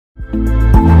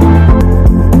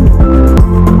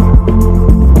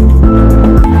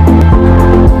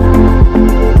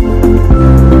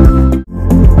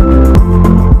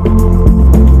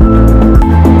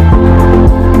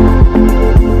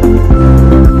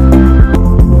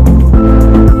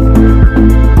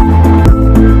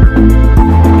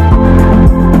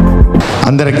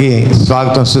అందరికీ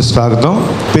స్వాగతం సుస్వాగతం.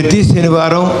 ప్రతి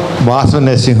శనివారం వాసవ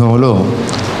నరసింహంలో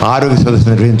ఆరోగ్య సదస్సు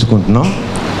నిర్వహించుకుంటున్నాం.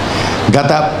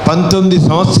 గత 19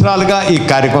 సంవత్సరాలుగా ఈ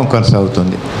కార్యక్రమం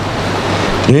కొనసాగుతుంది.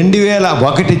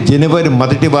 2001 జనవరి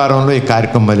మొదటి వారంలో ఈ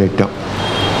కార్యక్రమం మొదలెట్టాం.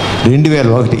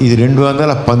 2001 ఇది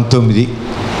 219.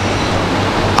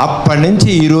 అప్పటి నుంచి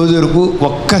ఈ రోజు వరకు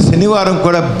ఒక్క శనివారం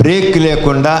కూడా బ్రేక్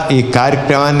లేకుండా ఈ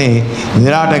కార్యక్రమాన్ని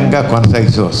నిరాటంగా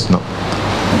కొనసాగిస్తూ వస్తున్నాం.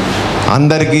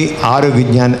 అందరికీ ఆరోగ్య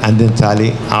విజ్ఞానం అందించాలి,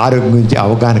 ఆరోగ్యం గురించి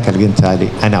అవగాహన కలిగించాలి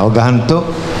అనే అవగాహనతో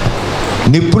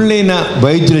నిపుణులైన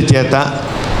వైద్యుల చేత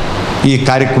ఈ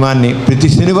కార్యక్రమాన్ని ప్రతి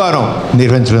శనివారం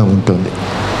నిర్వహించడం ఉంటుంది.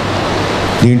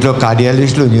 దీంట్లో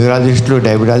కార్డియాలజిస్టులు, న్యూరాలజిస్టులు,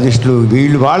 డయాబెటాలజిస్టులు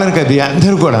వాళ్ళకి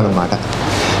అందరూ కూడా అన్నమాట.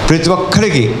 ప్రతి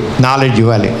ఒక్కరికి నాలెడ్జ్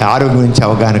ఇవ్వాలి, ఆరోగ్యం గురించి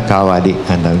అవగాహన కావాలి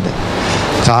అన్నది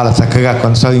చాలా చక్కగా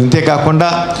కొనసాగు. ఇంతేకాకుండా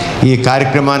ఈ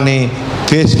కార్యక్రమాన్ని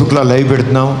ఫేస్బుక్లో లైవ్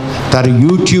పెడుతున్నాం, తర్వాత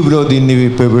యూట్యూబ్లో దీన్ని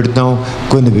పెడుతున్నాం.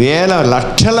 కొన్ని వేల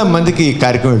లక్షల మందికి ఈ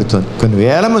కార్యక్రమం పెడుతుంది. కొన్ని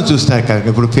వేల మంది చూస్తున్నారు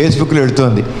కార్యక్రమం. ఇప్పుడు ఫేస్బుక్లో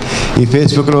పెడుతోంది. ఈ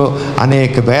ఫేస్బుక్లో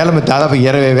అనేక వేల మంది, దాదాపు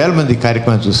 20,000 మంది ఈ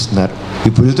కార్యక్రమం చూస్తున్నారు.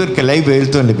 ఇప్పుడు వెళ్తుంది, లైవ్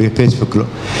వెళ్తుంది ఫేస్బుక్లో.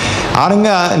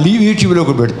 ఆరంగా యూట్యూబ్లో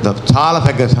కూడా పెడుతున్నాం. చాలా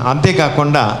చక్కగా.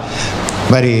 అంతేకాకుండా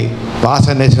మరి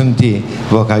వాసవ నుంచి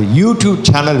ఒక యూట్యూబ్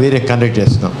ఛానల్ వేరే కండక్ట్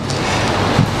చేస్తున్నాం.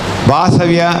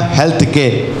 వాసవ్య హెల్త్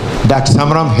కేర్, డాక్టర్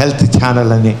సమరం హెల్త్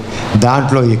ఛానల్ అని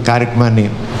దాంట్లో ఈ కార్యక్రమాన్ని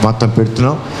మొత్తం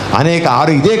పెడుతున్నాం.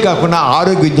 ఇదే కాకుండా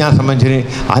ఆరోగ్య విజ్ఞానం సంబంధించిన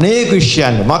అనేక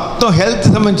విషయాలు మొత్తం హెల్త్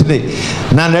సంబంధించినవి.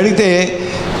 నన్ను అడిగితే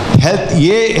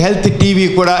హెల్త్ టీవీ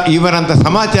కూడా ఇవ్వనంత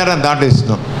సమాచారం దాంట్లో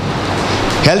ఇస్తున్నాం.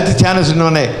 హెల్త్ ఛానల్స్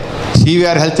ఉన్నాయి.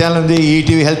 సివిఆర్ హెల్త్ ఛానల్ ఉంది,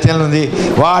 ఈటీవీ హెల్త్ ఛానల్ ఉంది.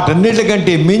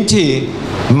 వాటన్నిటికంటే మించి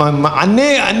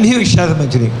అన్ని విషయాలు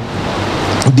సంబంధించినవి.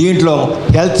 దీంట్లో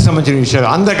హెల్త్ సంబంధించిన విషయాలు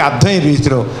అందరికీ అర్థమైన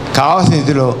రీతిలో, కావాల్సిన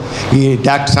రీతిలో ఈ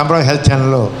డాక్టర్ సమరం హెల్త్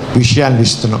ఛానల్లో విషయాలను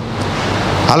ఇస్తున్నాం.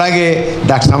 అలాగే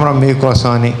డాక్టర్ సమరం మీకోసం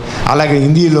అని, అలాగే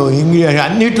హిందీలో, ఇంగ్లీష్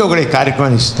అన్నింటిలో కూడా ఈ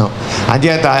కార్యక్రమాన్ని ఇస్తున్నాం.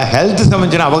 అంచేత హెల్త్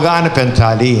సంబంధించిన అవగాహన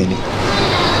పెంచాలి అని.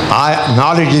 ఆ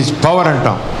నాలెడ్జ్ ఈజ్ పవర్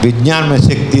అంటాం. విజ్ఞానమైన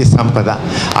శక్తి సంపద,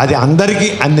 అది అందరికీ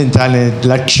అందించాలనే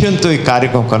లక్ష్యంతో ఈ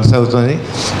కార్యక్రమం కొనసాగుతుంది.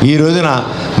 ఈ రోజున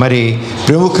మరి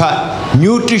ప్రముఖ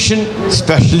న్యూట్రిషన్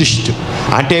స్పెషలిస్ట్,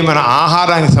 అంటే మన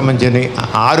ఆహారానికి సంబంధించిన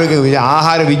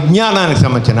ఆహార విజ్ఞానానికి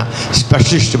సంబంధించిన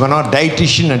స్పెషలిస్ట్, మనం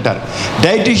డైటీషియన్ అంటారు.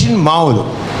 డైటీషియన్ మామూలు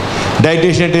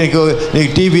డైటీషియన్ అంటే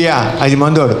నీకు టీబీయా అది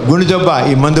మందువాడు, గుండె జబ్బా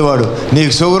ఈ మందువాడు,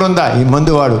 నీకు షుగర్ ఉందా ఈ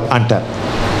మందువాడు అంటారు.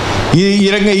 ఈ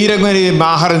రకమైన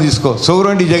ఆహారం తీసుకో, షుగర్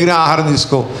ఉండి ఈ దగ్గర ఆహారం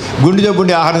తీసుకో, గుండె జబ్బు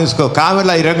ఉండి ఆహారం తీసుకో,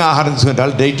 కామెలా ఈ రకంగా ఆహారం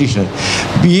తీసుకుంటారు డైటీషియన్.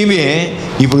 ఈమె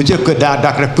ఇప్పుడు వచ్చే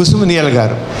డాక్టర్ కుసుమ నీల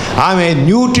గారు, ఆమె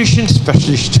న్యూట్రిషన్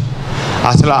స్పెషలిస్ట్.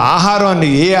 అసలు ఆహారాన్ని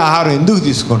ఏ ఆహారం ఎందుకు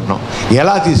తీసుకుంటున్నాం,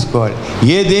 ఎలా తీసుకోవాలి,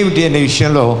 ఏదేమిటి అనే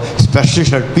విషయంలో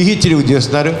స్పెషలిస్ట్ పిహెచ్డీ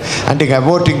చేస్తున్నారు. అంటే ఇంకా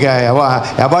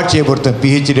అవార్డ్ చేయబడుతుంది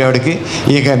పిహెచ్డీ ఆవిడకి.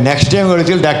 ఇక నెక్స్ట్ టైం కూడా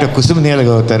వచ్చి డాక్టర్ కుసుమ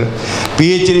నీలగా అవుతారు.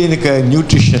 పిహెచ్డీ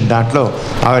న్యూట్రిషన్ దాంట్లో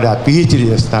ఆవిడ పిహెచ్డీ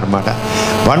చేస్తున్నారు అన్నమాట.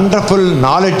 వండర్ఫుల్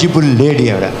నాలెడ్జిబుల్ లేడీ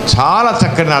ఆవిడ. చాలా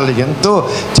చక్కటి నాలెడ్జ్, ఎంతో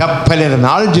చెప్పలేని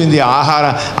నాలెడ్జ్ ఉంది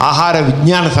ఆహార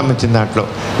విజ్ఞానం సంబంధించిన దాంట్లో,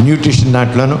 న్యూట్రిషన్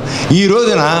దాంట్లోనూ. ఈ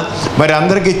రోజున మరి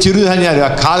అందరికీ చిరుధాన్యాలు,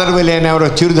 కాదరవల్లి అయిన ఎవరో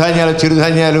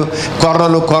చిరుధాన్యాలు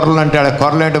కొర్రలు అంటాడు.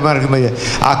 కొర్రలు అంటే మనకి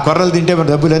ఆ కొర్రలు తింటే మన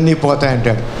డబ్బులన్నీ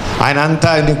పోతాయంటాడు ఆయన. అంతా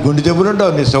నీ గుండె జబ్బులు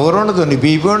ఉండవు, నీ షుగర్ ఉండదు, నీ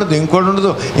బీపీ ఉండదు, ఇంకోటి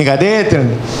ఉండదు, ఇంకా అదే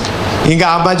తినండి. ఇంకా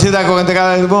ఆ మధ్యదాకా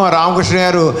కొంతకాలం రామకృష్ణ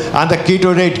గారు అంత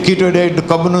కీటో డైట్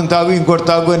కబ్బు నూనె తాగు, ఇంకోటి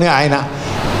తాగు అని ఆయన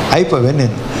అయిపోయాను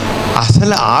నేను.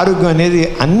 అసలు ఆరోగ్యం అనేది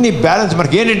అన్ని బ్యాలెన్స్.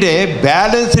 మనకి ఏంటంటే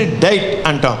బ్యాలెన్స్డ్ డైట్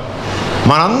అంటాం.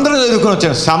 మనందరం చదువుకుని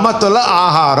వచ్చాం. సమతుల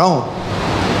ఆహారం,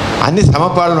 అన్ని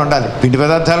సమపాళ్ళు ఉండాలి. పిండి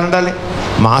పదార్థాలు ఉండాలి,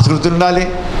 మాంసకృతులు ఉండాలి,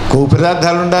 కొవ్వు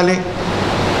పదార్థాలు ఉండాలి,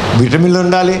 విటమిన్లు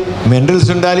ఉండాలి, మినరల్స్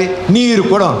ఉండాలి, నీరు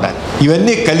కూడా ఉండాలి.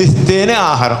 ఇవన్నీ కలిస్తేనే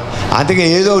ఆహారం. అంతగా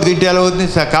ఏదో ఒకటి తింటే ఎలా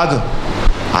అవుతుంది కాదు,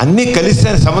 అన్నీ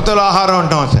కలిస్తేనే సమతుల ఆహారం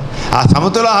అంటాం. సార్ ఆ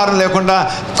సమతుల ఆహారం లేకుండా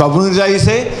కబ్బు నీరు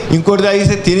తాగిస్తే, ఇంకోటి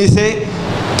తాగిస్తే, తినేసే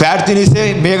ఫ్యాట్ తినేసే,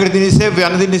 మేగడి తినేసే,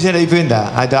 అన్న తినేసే అయిపోయిందా,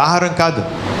 అది ఆహారం కాదు.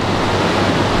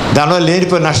 దానివల్ల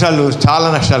లేనిపోయిన నష్టాలు, చాలా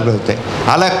నష్టాలు కలుగుతాయి.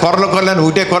 అలా కొర్రలని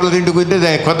ఒకటే కొర్రలు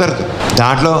తింటుకుంటే కుదరదు.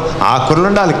 దాంట్లో ఆకుకూరలు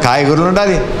ఉండాలి, కాయగూరలు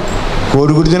ఉండాలి,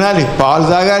 కోడిగుడ్డు తినాలి, పాలు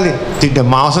తాగాలి, తింటే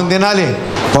మాంసం తినాలి,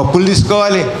 పప్పులు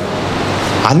తీసుకోవాలి,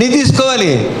 అన్నీ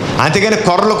తీసుకోవాలి. అంతేగాని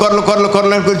కొర్రలు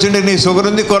అని కూర్చుంటే నీ షుగర్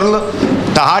ఉంది కొర్రలు,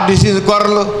 హార్ట్ డిసీజ్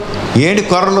కొర్రలు, ఏంటి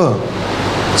కొర్రలు,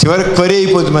 చివరికి పరి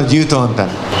అయిపోతుంది మన జీవితం అంతా.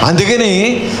 అందుకని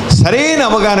సరైన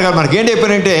అవగాహన మనకి ఏంటి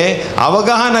చెప్పారంటే,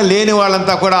 అవగాహన లేని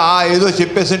వాళ్ళంతా కూడా ఏదో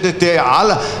చెప్పేస్తుంటే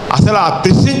అసలు ఆ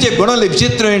ప్రశ్నించే గుణం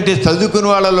విచిత్రం ఏంటి, చదువుకునే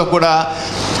వాళ్ళలో కూడా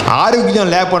ఆరోగ్యం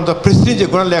లేకుండా ప్రశ్నించే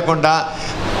గుణం లేకుండా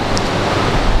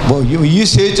ఈ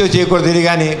స్వేచ్ఛ చేయకూడదు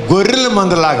కానీ గొర్రెల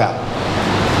మందులాగా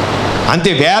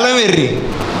అంతే వేలం వెర్రి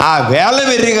ఆ వేల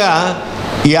వెర్రిగా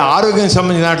ఈ ఆరోగ్యం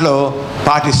సంబంధించిన దాంట్లో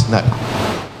పాటిస్తున్నారు.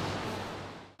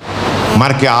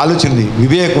 మనకి ఆలోచన ఉంది,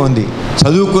 వివేకం ఉంది,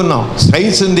 చదువుకున్నాం,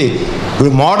 సైన్స్ ఉంది.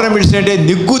 ఇప్పుడు మోడర్న్ మెడిసిన్ అంటే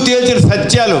నిగ్గు తేల్చిన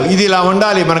సత్యాలు, ఇది ఇలా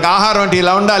ఉండాలి, మనకు ఆహారం అంటే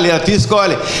ఇలా ఉండాలి, ఇలా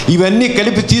తీసుకోవాలి, ఇవన్నీ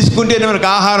కలిపి తీసుకుంటేనే మనకు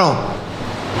ఆహారం,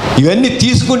 ఇవన్నీ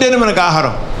తీసుకుంటేనే మనకు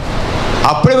ఆహారం.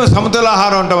 అప్పుడే మనం సమతుల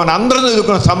ఆహారం ఉంటాం. మనం అందరం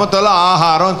చదువుకున్నాం, సమతుల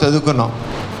ఆహారం చదువుకున్నాం.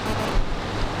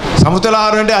 సమతుల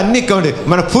ఆహారం అంటే అన్నీ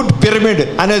మన ఫుడ్ పిరమిడ్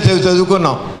అనేది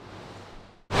చదువుకున్నాం.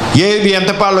 ఏవి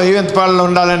ఎంత పాలలో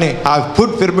ఉండాలని, ఆ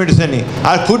ఫుడ్ పిరమిడ్స్ అని,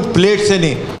 ఆ ఫుడ్ ప్లేట్స్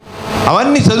అని,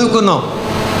 అవన్నీ చదువుకున్నాం.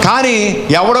 కానీ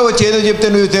ఎవడో వచ్చి ఏదో చెప్తే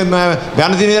నువ్వు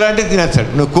వెన తినేరా అంటే తినేస్తాడు,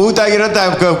 నువ్వు కొవ్వు తాగిరా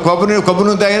కొబ్బరి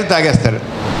నూనె తాగినా తాగేస్తాడు,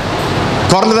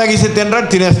 కొరలు తాగేసి తినరా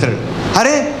తినేస్తాడు.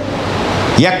 అరే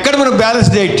ఎక్కడ మనకు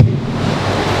బ్యాలెన్స్ డైట్,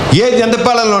 ఏది ఎంత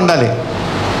పాలలో ఉండాలి?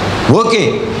 ఓకే,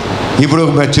 ఇప్పుడు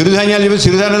చిరుధాన్యాలు చెప్పి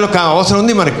చిరుధాన్యాలు అవసరం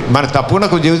ఉంది మనకు తప్పకుండా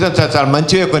కొన్ని జీవితం చాలా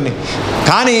మంచివే కొన్ని.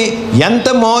 కానీ ఎంత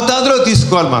మోతాదులో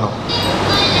తీసుకోవాలి, మనం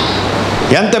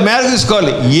ఎంత మేర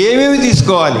తీసుకోవాలి, ఏమేమి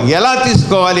తీసుకోవాలి, ఎలా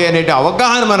తీసుకోవాలి అనే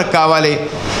అవగాహన మనకు కావాలి.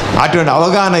 అటువంటి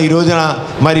అవగాహన ఈ రోజున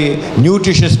మరి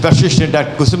న్యూట్రిషన్ స్పెషలిస్ట్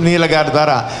డాక్టర్ కుసుమ నీల గారి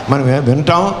ద్వారా మనం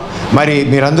వింటాం. మరి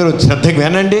మీరందరూ శ్రద్ధగా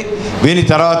వినండి, విని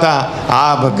తర్వాత ఆ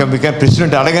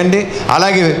ప్రెసిడెంట్ అడగండి.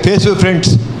 అలాగే ఫేస్బుక్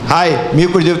ఫ్రెండ్స్, హాయ్, మీకు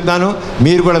కూడా చెప్తున్నాను,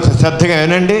 మీరు కూడా శ్రద్ధగా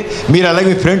వినండి. మీరు అలాగే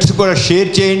మీ ఫ్రెండ్స్ కూడా షేర్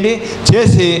చేయండి,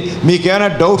 చేసి మీకు ఏమైనా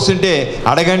డౌట్స్ ఉంటే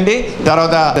అడగండి.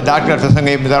 తర్వాత డాక్టర్ ప్రసంగం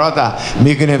అయిన తర్వాత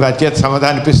మీకు నేను అత్యంత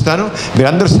సమాధానం ఇప్పిస్తాను.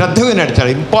 మీరందరూ శ్రద్ధగా వినండి.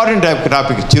 చాలా ఇంపార్టెంట్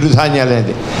టాపిక్ చిరుధాన్యాలు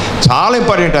అనేది, చాలా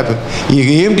ఇంపార్టెంట్ టాపిక్. ఇక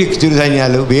ఏమిటి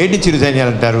చిరుధాన్యాలు, వేటి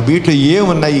చిరుధాన్యాలు అంటారు, వీటిలో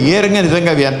ఏమున్నాయి, ఏ రంగా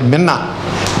నిజంగా మిన్నా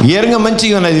ఏ రంగా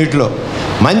మంచిగా ఉన్నాయి, వీటిలో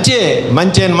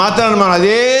మంచి అని మాత్రాన్ని మనం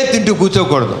అదే తింటూ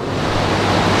కూర్చోకూడదు.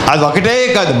 అది ఒకటే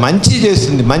కాదు, మంచి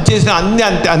చేస్తుంది, మంచి చేసిన అన్నీ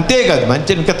అంతే కాదు,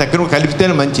 మంచి ఇంకా తక్కువ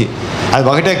కలిపితేనే మంచి, అది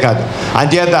ఒకటే కాదు.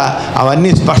 అంచేత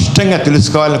అవన్నీ స్పష్టంగా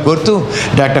తెలుసుకోవాలని కోరుతూ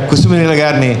డాక్టర్ కుసుమ నీల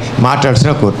గారిని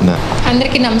మాట్లాడాల్సిన కోరుతున్నాను.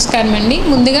 అందరికీ నమస్కారం అండి.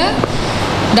 ముందుగా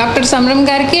డాక్టర్ సమరం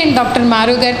గారికి అండ్ డాక్టర్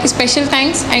మారు గారికి స్పెషల్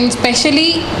థ్యాంక్స్. అండ్ స్పెషలీ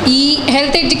ఈ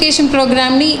హెల్త్ ఎడ్యుకేషన్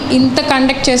ప్రోగ్రామ్ని ఇంత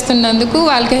కండక్ట్ చేస్తున్నందుకు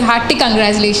వాళ్ళకి హార్టీ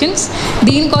కంగ్రాచులేషన్స్.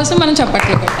 దీనికోసం మనం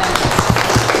చప్పట్లు కొట్టాలి,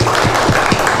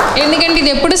 ఎందుకంటే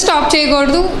ఇది ఎప్పుడు స్టాప్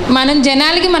చేయకూడదు. మనం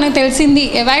జనాలకి మనకు తెలిసింది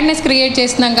అవేర్నెస్ క్రియేట్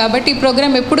చేస్తున్నాం కాబట్టి ఈ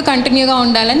ప్రోగ్రామ్ ఎప్పుడు కంటిన్యూగా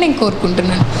ఉండాలని నేను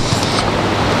కోరుకుంటున్నాను.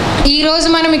 ఈరోజు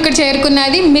మనం ఇక్కడ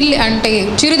చేరుకున్నది అంటే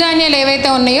చిరుధాన్యాలు ఏవైతే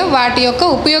ఉన్నాయో వాటి యొక్క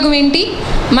ఉపయోగం ఏంటి,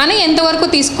 మనం ఎంతవరకు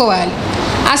తీసుకోవాలి.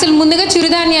 అసలు ముందుగా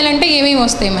చిరుధాన్యాలు అంటే ఏమేమి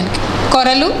వస్తాయి మనకి?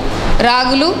 కొరలు,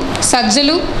 రాగులు,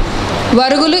 సజ్జలు,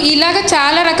 వరుగులు, ఇలాగ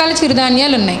చాలా రకాల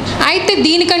చిరుధాన్యాలు ఉన్నాయి. అయితే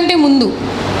దీనికంటే ముందు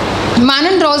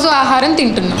మనం రోజు ఆహారం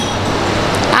తింటున్నాం.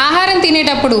 ఆహారం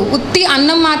తినేటప్పుడు ఉత్తి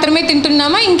అన్నం మాత్రమే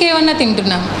తింటున్నామా, ఇంకేమన్నా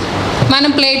తింటున్నామా? మనం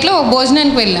ప్లేట్లో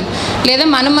భోజనానికి వెళ్ళాం, లేదా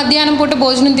మనం మధ్యాహ్నం పూట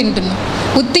భోజనం తింటున్నాం,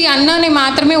 ఉత్తి అన్నాన్ని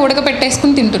మాత్రమే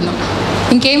ఉడకపెట్టేసుకుని తింటున్నాం,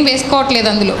 ఇంకేం వేసుకోవట్లేదు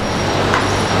అందులో.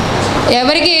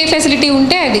 ఎవరికి ఏ ఫెసిలిటీ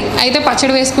ఉంటే అది, అయితే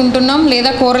పచ్చడి వేసుకుంటున్నాం, లేదా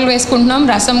కూరలు వేసుకుంటున్నాం,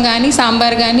 రసం కానీ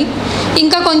సాంబార్ కానీ,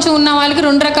 ఇంకా కొంచెం ఉన్న వాళ్ళకి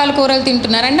 2 రకాల కూరలు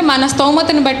తింటున్నారు. అంటే మన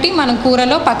స్తోమతను బట్టి మనం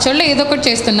కూరలో పచ్చళ్ళు ఏదో ఒకటి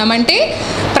చేస్తున్నాం. అంటే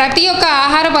ప్రతి ఒక్క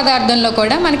ఆహార పదార్థంలో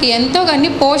కూడా మనకి ఎంతో కానీ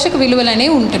పోషక విలువలు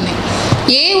అనేవి ఉంటున్నాయి.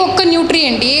 ఏ ఒక్క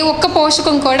న్యూట్రియంట్, ఏ ఒక్క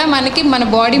పోషకం కూడా మనకి మన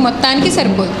బాడీ మొత్తానికి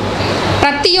సరిపోదు.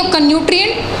 ప్రతి ఒక్క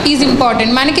న్యూట్రియంట్ ఈజ్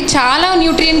ఇంపార్టెంట్. మనకి చాలా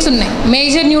న్యూట్రియంట్స్ ఉన్నాయి,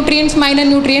 మేజర్ న్యూట్రియంట్స్, మైనర్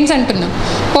న్యూట్రియంట్స్ అంటున్నాం.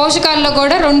 పోషకాల్లో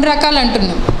కూడా 2 రకాలు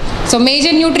అంటున్నాం. So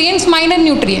major nutrients, minor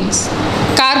nutrients.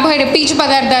 Carbohydrate పీచు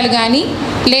పదార్థాలు కానీ,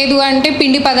 లేదు అంటే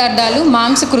పిండి పదార్థాలు,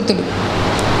 మాంసకృతులు,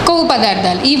 కొవ్వు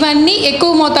పదార్థాలు, ఇవన్నీ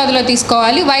ఎక్కువ మోతాదులో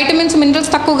తీసుకోవాలి. వైటమిన్స్,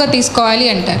 మినరల్స్ తక్కువగా తీసుకోవాలి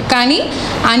అంటారు. కానీ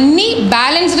అన్నీ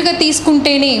బ్యాలెన్స్డ్గా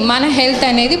తీసుకుంటేనే మన హెల్త్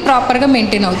అనేది ప్రాపర్గా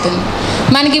మెయింటైన్ అవుతుంది.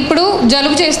 మనకి ఇప్పుడు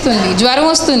జలుబు చేస్తుంది, జ్వరం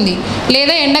వస్తుంది,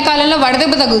 లేదా ఎండాకాలంలో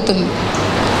వడదెబ్బ తగ్గుతుంది.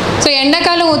 సో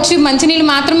ఎండాకాలం వచ్చి మంచినీళ్ళు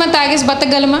మాత్రమే తాగేసి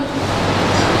బతకగలమా?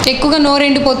 ఎక్కువగా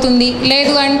నోరెండిపోతుంది,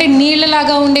 లేదు అంటే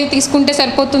నీళ్ళలాగా ఉండేవి తీసుకుంటే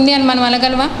సరిపోతుంది అని మనం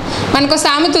అనగలమా? మనకు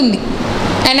సామెత ఉంది,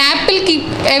 and Apple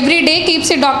every day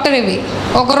keeps A doctor away.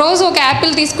 ఒకరోజు ఒక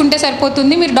యాపిల్ తీసుకుంటే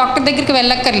సరిపోతుంది, మీరు డాక్టర్ దగ్గరికి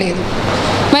వెళ్ళక్కర్లేదు.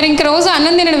 మరి ఇంక రోజు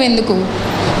అన్నం తినడం ఎందుకు?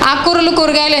 ఆకుకూరలు,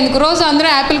 కూరగాయలు ఎందుకు? రోజు అందరూ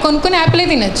యాపిల్ కొనుక్కొని యాపిలే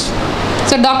తినచ్చు.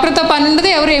 సో డాక్టర్తో పని ఉండదు,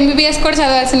 ఎవరు MBBS కూడా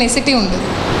చదవాల్సిన నెసిటీ ఉండదు.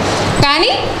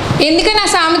 కానీ ఎందుకని ఆ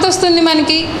సామెత వస్తుంది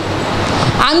మనకి?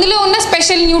 అందులో ఉన్న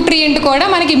స్పెషల్ న్యూట్రియంట్ కూడా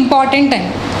మనకి ఇంపార్టెంట్ అని.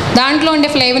 దాంట్లో ఉండే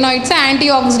ఫ్లేవనాయిడ్స్, యాంటీ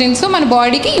ఆక్సిడెంట్స్ మన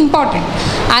బాడీకి ఇంపార్టెంట్.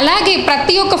 అలాగే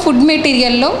ప్రతి ఒక్క ఫుడ్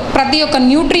మెటీరియల్లో ప్రతి ఒక్క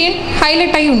న్యూట్రియంట్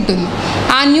హైలైట్ అయి ఉంటుంది.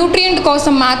 ఆ న్యూట్రియంట్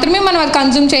కోసం మాత్రమే మనం అది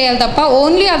కన్జ్యూమ్ చేయాలి తప్ప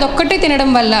ఓన్లీ అదొక్కటే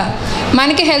తినడం వల్ల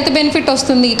మనకి హెల్త్ బెనిఫిట్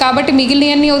వస్తుంది కాబట్టి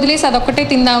మిగిలినవన్నీ వదిలేసి అదొక్కటే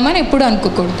తిందామని ఎప్పుడు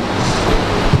అనుకోకూడదు.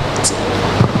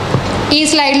 ఈ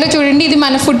స్లైడ్లో చూడండి, ఇది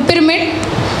మన food pyramid.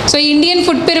 So Indian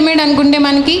food pyramid అనుకుంటే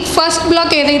మనకి ఫస్ట్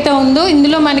బ్లాక్ ఏదైతే ఉందో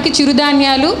ఇందులో మనకి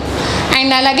చిరుధాన్యాలు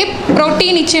అండ్ అలాగే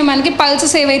ప్రోటీన్ ఇచ్చే మనకి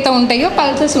పల్సెస్ ఏవైతే ఉంటాయో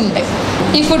పల్సెస్ ఉంటాయి.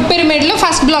 ఈ ఫుడ్ పిరమిడ్లో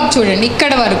ఫస్ట్ బ్లాక్ చూడండి,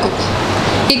 ఇక్కడ వరకు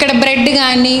ఇక్కడ బ్రెడ్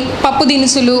కానీ పప్పు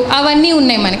దినుసులు అవన్నీ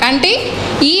ఉన్నాయి మనకి. అంటే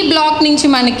ఈ బ్లాక్ నుంచి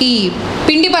మనకి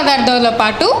పిండి పదార్థాలతో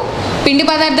పాటు పిండి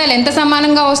పదార్థాలు ఎంత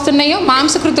సమానంగా వస్తున్నాయో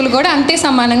మాంసకృతులు కూడా అంతే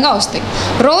సమానంగా వస్తాయి.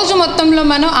 రోజు మొత్తంలో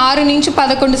మనం 6 నుంచి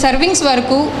 11 సర్వింగ్స్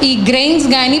వరకు ఈ గ్రెయిన్స్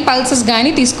కానీ పల్సెస్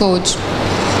కానీ తీసుకోవచ్చు.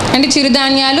 అంటే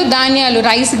చిరుధాన్యాలు, ధాన్యాలు,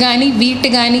 రైస్ కానీ వీట్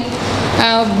కానీ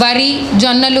వరి,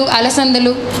 జొన్నలు,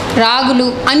 అలసందలు, రాగులు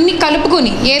అన్నీ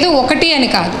కలుపుకొని ఏదో ఒకటి అని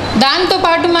కాదు.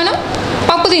 దాంతోపాటు మనం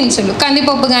పప్పు దినుసులు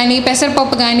కందిపప్పు కానీ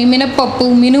పెసరపప్పు కానీ మినప్పప్పు,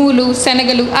 మినువులు,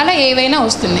 శనగలు అలా ఏవైనా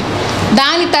వస్తున్నాయి.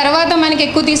 దాని తర్వాత మనకి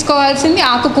ఎక్కువ తీసుకోవాల్సింది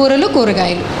ఆకుకూరలు,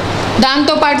 కూరగాయలు.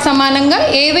 దాంతోపాటు సమానంగా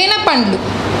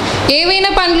ఏవైనా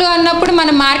పండ్లు అన్నప్పుడు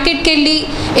మనం మార్కెట్కి వెళ్ళి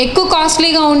ఎక్కువ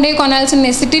కాస్ట్లీగా ఉండే కొనాల్సిన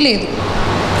నెసిటీ లేదు.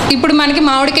 ఇప్పుడు మనకి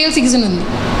మామిడికాయల సీజన్ ఉంది,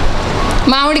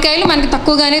 మామిడికాయలు మనకి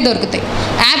తక్కువగానే దొరుకుతాయి.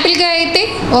 యాపిల్కాయ అయితే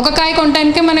ఒక కాయ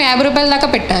కొనడానికే మనం 50 రూపాయల దాకా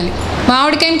పెట్టాలి.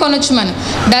 మామిడికాయని కొనొచ్చు మనం,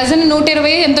 డజన్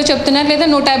 120 ఎంతో చెప్తున్నారు, లేదా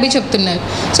 150 చెప్తున్నారు.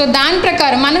 సో దాని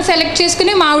ప్రకారం మనం సెలెక్ట్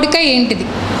చేసుకునే మామిడికాయ ఏంటిది,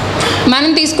 మనం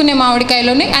తీసుకునే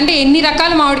మామిడికాయలోనే అంటే ఎన్ని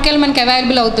రకాల మామిడికాయలు మనకి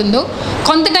అవైలబుల్ అవుతుందో.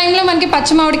 కొంత టైంలో మనకి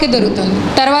పచ్చి మామిడికాయ దొరుకుతుంది,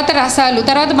 తర్వాత రసాలు,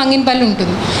 తర్వాత బంగినపల్లి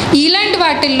ఉంటుంది. ఇలాంటి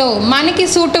వాటిల్లో మనకి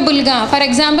సూటబుల్గా ఫర్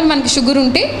ఎగ్జాంపుల్ మనకి షుగర్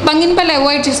ఉంటే బంగినపల్లి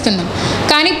అవాయిడ్ చేస్తున్నాం,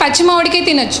 కానీ పచ్చి మామిడికాయ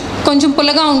తినొచ్చు, కొంచెం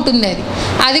పుల్లగా ఉంటుంది.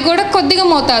 అది కూడా కొద్దిగా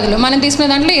మోతాదులో మనం తీసుకునే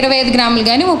దాంట్లో 25 గ్రాములు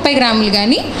కానీ 30 గ్రాములు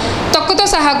కానీ తొక్కతో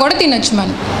సహా కూడా తినొచ్చు.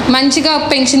 మనం మంచిగా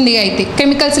పెంచింది అయితే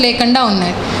కెమికల్స్ లేకుండా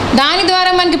ఉన్నాయి. దాని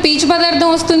ద్వారా మనకి పీచు పదార్థం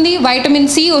వస్తుంది, వైటమిన్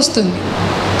సి వస్తుంది.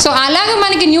 సో అలాగే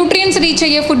మనకి న్యూట్రియంట్స్ రీచ్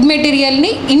అయ్యే ఫుడ్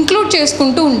మెటీరియల్ని ఇంక్లూడ్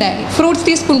చేసుకుంటూ ఉండాలి. ఫ్రూట్స్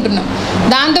తీసుకుంటున్నాం,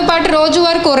 దాంతోపాటు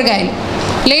రోజువారీ కూరగాయలు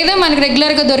లేదా మనకి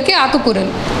రెగ్యులర్గా దొరికే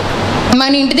ఆకుకూరలు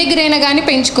మన ఇంటి దగ్గరైనా కానీ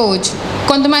పెంచుకోవచ్చు.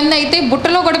 కొంతమంది అయితే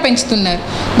బుట్టలో కూడా పెంచుతున్నారు,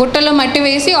 బుట్టలో మట్టి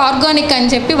వేసి ఆర్గానిక్ అని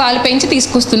చెప్పి వాళ్ళు పెంచి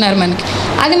తీసుకొస్తున్నారు మనకి.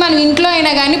 అది మనం ఇంట్లో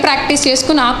అయినా కానీ ప్రాక్టీస్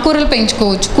చేసుకుని ఆకుకూరలు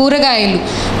పెంచుకోవచ్చు. కూరగాయలు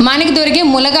మనకి దొరికే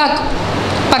ములగాకు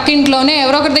పక్కింట్లోనే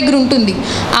ఎవరో ఒకరి దగ్గర ఉంటుంది,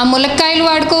 ఆ ములక్కాయలు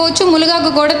వాడుకోవచ్చు, ములగాకు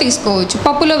కూడా తీసుకోవచ్చు,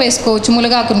 పప్పులో వేసుకోవచ్చు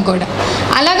ములగాకును కూడా.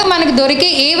 అలాగే మనకు దొరికే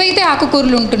ఏవైతే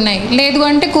ఆకుకూరలు ఉంటున్నాయి, లేదు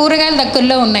అంటే కూరగాయలు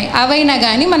దగ్గరలో ఉన్నాయి, అవైనా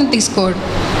కానీ మనం తీసుకోవడం.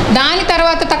 దాని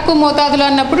తర్వాత తక్కువ మోతాదులో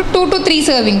అన్నప్పుడు 2 to 3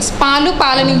 సర్వింగ్స్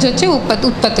పాల నుంచి వచ్చే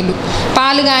ఉత్పత్తులు,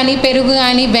 పాలు కానీ పెరుగు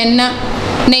కానీ వెన్న,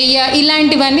 నెయ్యి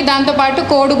ఇలాంటివన్నీ, దాంతోపాటు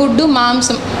కోడిగుడ్డు,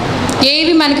 మాంసం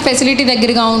ఏవి మనకి ఫెసిలిటీ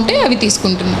దగ్గరగా ఉంటే అవి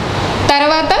తీసుకుంటున్నాం.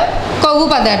 తర్వాత కొవ్వు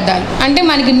పదార్థాలు అంటే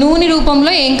మనకి నూనె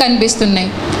రూపంలో ఏం కనిపిస్తున్నాయి.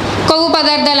 కొవ్వు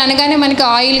పదార్థాలు అనగానే మనకి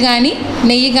ఆయిల్ కానీ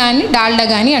నెయ్యి కానీ డాల్డా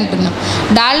కానీ అంటున్నాం.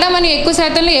 డాల్డా మనం ఎక్కువ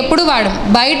శాతంలో ఎప్పుడు వాడం,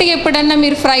 బయటకి ఎప్పుడన్నా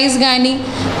మీరు ఫ్రైస్ కానీ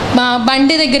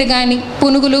బండి దగ్గర కానీ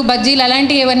పునుగులు, బజ్జీలు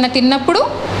అలాంటివి ఏమన్నా తిన్నప్పుడు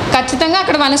ఖచ్చితంగా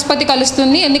అక్కడ వనస్పతి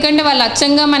కలుస్తుంది. ఎందుకంటే వాళ్ళు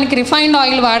అచ్చంగా మనకి రిఫైన్డ్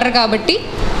ఆయిల్ వాడరు కాబట్టి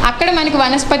అక్కడ మనకి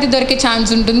వనస్పతి దొరికే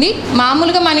ఛాన్స్ ఉంటుంది.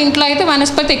 మామూలుగా మన ఇంట్లో అయితే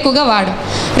వనస్పతి ఎక్కువగా వాడం,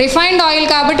 రిఫైన్డ్ ఆయిల్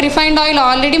కాబట్టి రిఫైన్డ్ ఆయిల్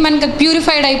ఆల్రెడీ మనకి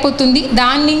ప్యూరిఫైడ్ అయిపోతుంది.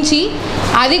 దాని నుంచి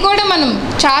అది కూడా మనం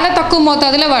చాలా తక్కువ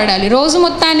మోతాదులో వాడాలి. రోజు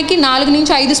మొత్తానికి 4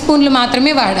 నుంచి 5 స్పూన్లు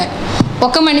మాత్రమే వాడాలి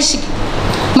ఒక మనిషికి.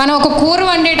 మనం ఒక కూర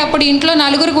వండేటప్పుడు ఇంట్లో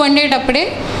 4గురికి వండేటప్పుడే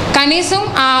కనీసం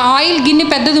ఆ ఆయిల్ గిన్నె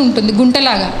పెద్దది ఉంటుంది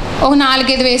గుంటలాగా, ఒక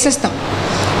 4-5 వేసేస్తాం.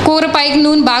 కూర పైకి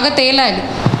నూనె బాగా తేలాలి.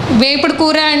 వేపుడు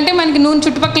కూర అంటే మనకి నూనె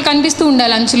చుట్టుపక్కల కనిపిస్తూ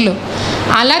ఉండాలి అంచుల్లో.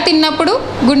 అలా తిన్నప్పుడు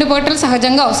గుండెపోటులు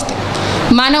సహజంగా వస్తాయి.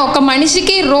 మన ఒక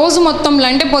మనిషికి రోజు మొత్తంలో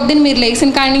అంటే పొద్దున్న మీరు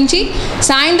లేచిన కాడి నుంచి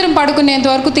సాయంత్రం పడుకునేంత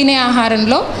వరకు తినే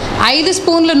ఆహారంలో 5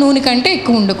 స్పూన్ల నూనె కంటే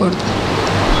ఎక్కువ ఉండకూడదు.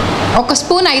 1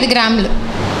 స్పూన్ 5 గ్రాములు.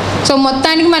 సో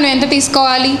మొత్తానికి మనం ఎంత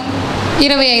తీసుకోవాలి,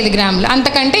 25 గ్రాములు,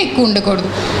 అంతకంటే ఎక్కువ ఉండకూడదు.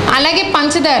 అలాగే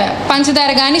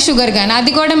పంచదార కానీ షుగర్ కానీ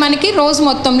అది కూడా మనకి రోజు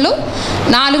మొత్తంలో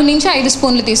 4 నుంచి 5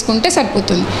 స్పూన్లు తీసుకుంటే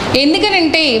సరిపోతుంది.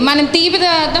 ఎందుకంటే మనం తీపి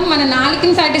పదార్థం మన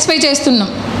నాలుకని సాటిస్ఫై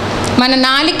చేస్తున్నాం, మన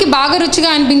నాలుకకి బాగా రుచిగా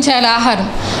అనిపించాలి ఆహారం.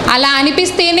 అలా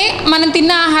అనిపిస్తేనే మనం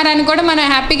తిన్న ఆహారాన్ని కూడా మనం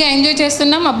హ్యాపీగా ఎంజాయ్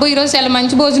చేస్తున్నాం. అబ్బో ఈరోజు చాలా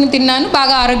మంచి భోజనం తిన్నాను,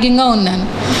 బాగా ఆరోగ్యంగా ఉన్నాను.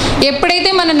 ఎప్పుడైతే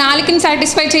మన నాలుకని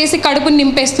సాటిస్ఫై చేసి కడుపుని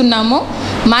నింపేస్తున్నామో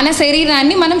మన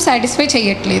శరీరాన్ని మనం సాటిస్ఫై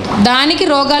చేయట్లేదు, దానికి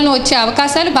రోగాలను వచ్చే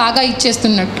అవకాశాలు బాగా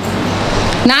ఇచ్చేస్తున్నట్టు.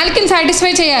 నాలుకని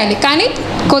సాటిస్ఫై చేయాలి కానీ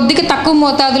కొద్దిగా తక్కువ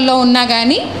మోతాదుల్లో ఉన్నా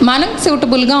కానీ మనం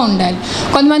సూటబుల్గా ఉండాలి.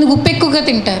 కొంతమంది ఉప్పు ఎక్కువగా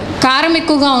తింటారు, కారం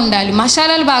ఎక్కువగా ఉండాలి,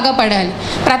 మసాలాలు బాగా పడాలి,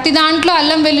 ప్రతి దాంట్లో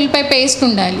అల్లం వెల్లుల్లిపాయ పేస్ట్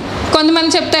ఉండాలి.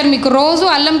 కొంతమంది చెప్తారు మీకు రోజు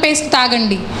అల్లం పేస్ట్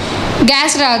తాగండి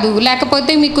గ్యాస్ రాదు,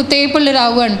 లేకపోతే మీకు తేపుళ్ళు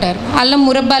రావు అంటారు, అల్లం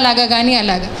మురబ్బా లాగా కానీ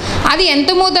అలాగా. అది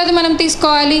ఎంత మోతాదు మనం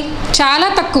తీసుకోవాలి, చాలా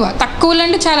తక్కువలు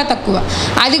అంటే చాలా తక్కువ.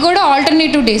 అది కూడా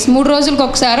ఆల్టర్నేటివ్ డేస్, 3 రోజులకు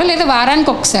ఒకసారి లేదా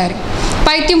వారానికి ఒకసారి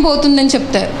పైత్యం పోతుందని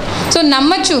చెప్తారు. సో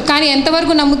నమ్మచ్చు, కానీ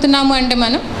ఎంతవరకు నమ్ముతున్నాము అంటే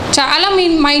మనం చాలా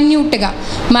మైన్యూట్గా,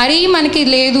 మరీ మనకి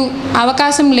లేదు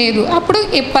అవకాశం లేదు అప్పుడు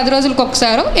 10 రోజులకు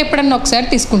ఒకసారో ఎప్పుడన్నా ఒకసారి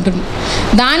తీసుకుంటున్నాం.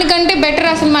 దానికంటే బెటర్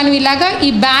అసలు మనం ఇలాగా ఈ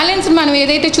బ్యాలెన్స్ మనం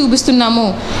ఏదైతే చూపిస్తున్నామో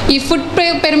ఈ ఫుడ్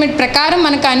పిరమిడ్ ప్రకారం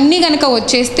మనకు అన్నీ కనుక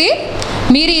వచ్చేస్తే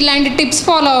మీరు ఇలాంటి టిప్స్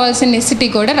ఫాలో అవ్వాల్సిన నెసిటీ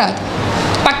కూడా రాదు.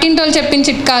 పక్కింటోళ్ళు చెప్పిన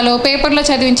చిట్కాలో, పేపర్లో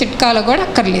చదివిన చిట్కాలో కూడా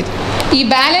అక్కర్లేదు. ఈ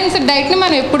బ్యాలెన్స్డ్ డైట్ని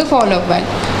మనం ఎప్పుడు ఫాలో అవ్వాలి.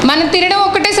 మనం తినడం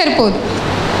ఒక్కటే సరిపోదు.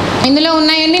 ఇందులో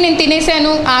ఉన్నాయన్నీ నేను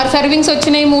తినేసాను, 6 సర్వింగ్స్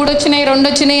వచ్చినాయి, 3 వచ్చినాయి, 2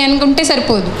 వచ్చినాయి అనుకుంటే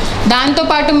సరిపోదు.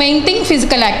 దాంతోపాటు మెయిన్ థింగ్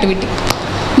ఫిజికల్ యాక్టివిటీ.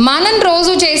 మనం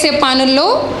రోజు చేసే పనుల్లో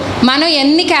మనం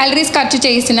ఎన్ని క్యాలరీస్ ఖర్చు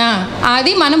చేసినా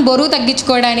అది మనం బరువు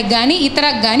తగ్గించుకోవడానికి కానీ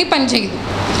ఇతరకు కానీ పనిచేయదు.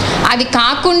 అది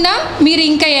కాకుండా మీరు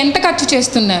ఇంకా ఎంత ఖర్చు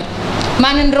చేస్తున్నారు.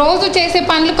 మనం రోజు చేసే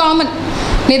పనులు కామన్,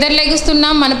 నిద్ర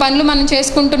లెగుస్తున్నాం, మన పనులు మనం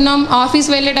చేసుకుంటున్నాం, ఆఫీస్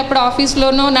వెళ్ళేటప్పుడు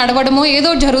ఆఫీస్లోనో నడవడమో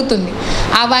ఏదో జరుగుతుంది.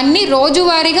 అవన్నీ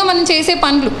రోజువారీగా మనం చేసే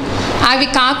పనులు. అవి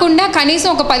కాకుండా కనీసం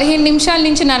ఒక 15 నిమిషాల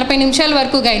నుంచి 40 నిమిషాల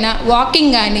వరకు అయినా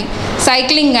వాకింగ్ కానీ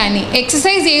సైక్లింగ్ కానీ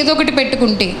ఎక్సర్సైజ్ ఏదో ఒకటి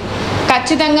పెట్టుకుంటే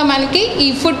ఖచ్చితంగా మనకి ఈ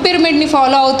ఫుడ్ పిరమిడ్ని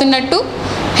ఫాలో అవుతున్నట్టు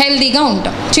హెల్తీగా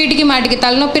ఉంటాం. చీటికి మాటికి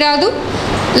తలనొప్పి రాదు,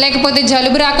 లేకపోతే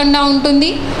జలుబు రాకుండా ఉంటుంది,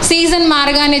 సీజన్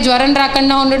మారగానే జ్వరం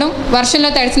రాకుండా ఉండడం, వర్షంలో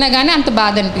తడిసినా కానీ అంత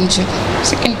బాధ అనిపించదు.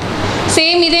 సెకండ్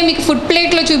సేమ్ ఇదే మీకు ఫుడ్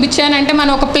ప్లేట్లో చూపించానంటే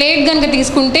మనం ఒక ప్లేట్ కనుక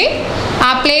తీసుకుంటే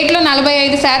ఆ ప్లేట్లో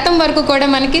 45% వరకు కూడా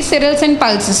మనకి సిరల్స్ అండ్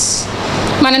పల్సెస్,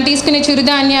 మనం తీసుకునే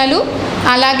చిరుధాన్యాలు,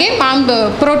 అలాగే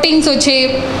ప్రోటీన్స్ వచ్చే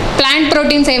ప్లాంట్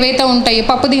ప్రోటీన్స్ ఏవైతే ఉంటాయో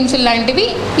పప్పు దినుసులు లాంటివి,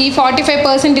 ఈ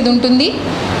 45% ఇది ఉంటుంది.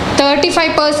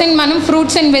 35% మనం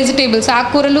ఫ్రూట్స్ అండ్ వెజిటేబుల్స్,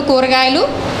 ఆకుకూరలు, కూరగాయలు,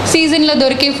 సీజన్లో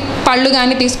దొరికే పళ్ళు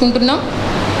కానీ తీసుకుంటున్నాం.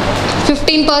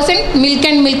 15% మిల్క్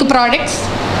అండ్ మిల్క్ ప్రోడక్ట్స్,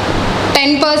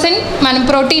 10% మనం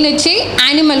ప్రోటీన్ వచ్చి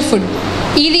యానిమల్ ఫుడ్.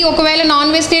 ఇది ఒకవేళ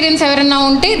నాన్ వెజిటేరియన్స్ ఎవరైనా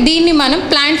ఉంటే దీన్ని మనం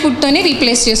ప్లాంట్ ఫుడ్తోనే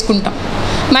రీప్లేస్ చేసుకుంటాం.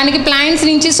 మనకి ప్లాంట్స్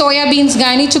నుంచి సోయాబీన్స్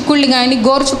కానీ, చుక్కుళ్ళు కానీ,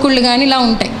 గోరు చుక్కుళ్ళు కానీ ఇలా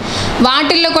ఉంటాయి.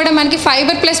 వాటిల్లో కూడా మనకి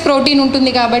ఫైబర్ ప్లస్ ప్రోటీన్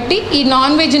ఉంటుంది. కాబట్టి ఈ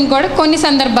నాన్ వెజ్ని కూడా కొన్ని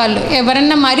సందర్భాల్లో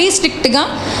ఎవరన్నా మరీ స్ట్రిక్ట్గా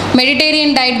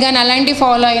మెడిటేరియన్ డైట్ కానీ అలాంటివి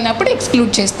ఫాలో అయినప్పుడు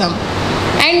ఎక్స్క్లూడ్ చేస్తాం.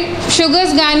 అండ్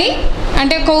షుగర్స్ కానీ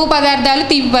అంటే కొవ్వు పదార్థాలు,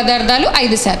 తీపి పదార్థాలు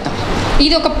 5%.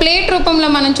 ఇది ఒక ప్లేట్ రూపంలో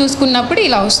మనం చూసుకున్నప్పుడు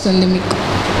ఇలా వస్తుంది మీకు.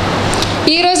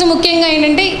 ఈరోజు ముఖ్యంగా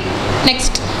ఏంటంటే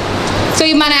నెక్స్ట్ సో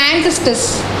ఈ మన యాన్సిస్టర్స్,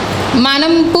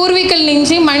 మనం పూర్వీకుల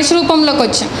నుంచి మనిషి రూపంలోకి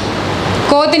వచ్చాం.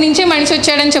 కోతి నుంచే మనిషి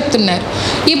వచ్చాడని చెప్తున్నారు.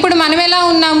 ఇప్పుడు మనం ఎలా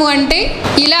ఉన్నాము అంటే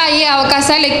ఇలా అయ్యే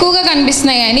అవకాశాలు ఎక్కువగా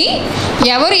కనిపిస్తున్నాయి. అని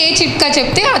ఎవరు ఏ చిట్కా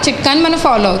చెప్తే ఆ చిట్కాని మనం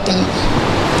ఫాలో అవుతున్నాం.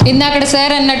 ఇందాక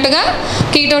సార్ అన్నట్టుగా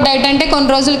కీటో డైట్ అంటే కొన్ని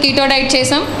రోజులు కీటో డైట్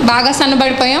చేసాం, బాగా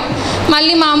సన్నబడిపోయాం,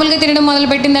 మళ్ళీ మామూలుగా తినడం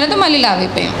మొదలుపెట్టిన తర్వాత మళ్ళీ లావ్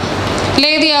అయిపోయాం.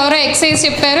 లేదు ఎవరో ఎక్సర్సైజ్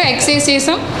చెప్పారు, ఎక్సర్సైజ్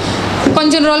చేసాం,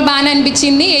 కొంచెం రోజులు బాగానే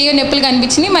అనిపించింది, ఏయో నొప్పులు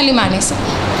కనిపించింది, మళ్ళీ మానేసాం.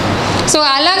 సో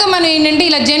అలాగా మనం ఏంటంటే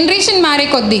ఇలా జనరేషన్ మారే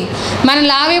కొద్దీ మనం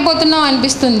లావ్ అయిపోతున్నాం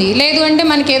అనిపిస్తుంది. లేదు అంటే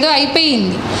మనకి ఏదో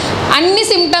అయిపోయింది, అన్ని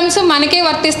సిమ్టమ్స్ మనకే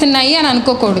వర్తిస్తున్నాయి అని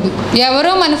అనుకోకూడదు.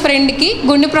 ఎవరో మన ఫ్రెండ్కి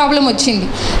గుండె ప్రాబ్లం వచ్చింది,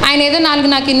 ఆయన ఏదో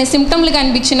నాకు ఇన్ని సిమ్టమ్లు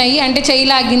కనిపించినాయి అంటే చెయ్యి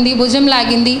లాగింది, భుజం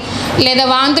లాగింది, లేదా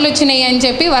వాంతులు వచ్చినాయి అని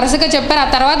చెప్పి వరుసగా చెప్పారు. ఆ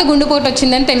తర్వాత గుండెపోటు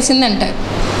వచ్చిందని తెలిసిందంటారు.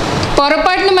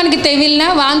 పొరపాటున మనకి తెవిలినా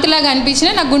వాంతులాగా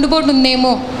అనిపించినా నాకు గుండెపోటు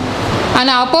ఉందేమో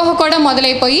అనే అపోహ కూడా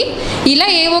మొదలైపోయి ఇలా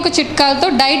ఏవో ఒక చిట్కాలతో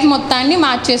డైట్ మొత్తాన్ని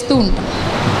మార్చేస్తూ ఉంటాం.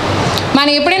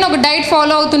 మనం ఎప్పుడైనా ఒక డైట్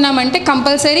ఫాలో అవుతున్నామంటే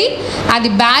కంపల్సరీ అది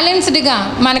బ్యాలెన్స్డ్గా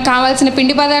మనకు కావాల్సిన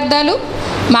పిండి పదార్థాలు,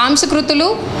 మాంసకృతులు,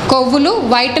 కొవ్వులు,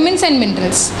 వైటమిన్స్ అండ్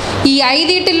మినరల్స్, ఈ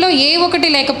 5 ఏ ఒకటి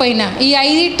లేకపోయినా ఈ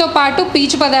 5తో పాటు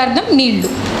పీచు పదార్థం,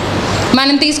 నీళ్లు,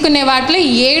 మనం తీసుకునే వాటిలో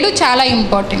 7 చాలా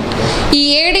ఇంపార్టెంట్. ఈ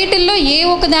 7 ఏ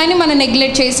ఒకదాన్ని మనం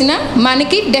నెగ్లెక్ట్ చేసినా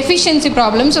మనకి డెఫిషియన్సీ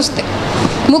ప్రాబ్లమ్స్ వస్తాయి.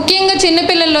 ముఖ్యంగా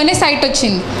చిన్నపిల్లల్లోనే సైట్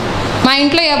వచ్చింది. మా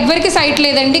ఇంట్లో ఎవ్వరికి సైట్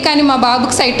లేదండి, కానీ మా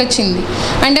బాబుకి సైట్ వచ్చింది.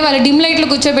 అంటే వాళ్ళు డిమ్ లైట్లో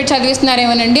కూర్చోబెట్టి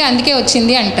చదివిస్తున్నారేమోనండి అందుకే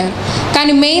వచ్చింది అంటారు.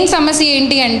 కానీ మెయిన్ సమస్య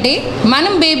ఏంటి అంటే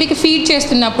మనం బేబీకి ఫీడ్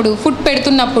చేస్తున్నప్పుడు, ఫుడ్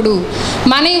పెడుతున్నప్పుడు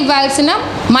మనం ఇవ్వాల్సిన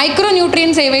మైక్రో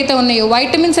న్యూట్రియంట్స్ ఏవైతే ఉన్నాయో,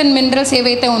 వైటమిన్స్ అండ్ మినరల్స్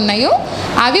ఏవైతే ఉన్నాయో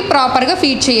అవి ప్రాపర్గా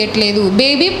ఫీడ్ చేయట్లేదు.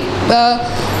 బేబీ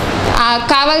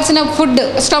కావాల్సిన ఫుడ్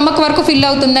స్టమక్ వరకు ఫిల్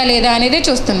అవుతుందా లేదా అనేదే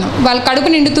చూస్తున్నాం. వాళ్ళ కడుపు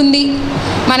నిండుతుంది,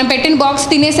 మనం పెట్టిన బాక్స్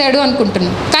తినేసాడు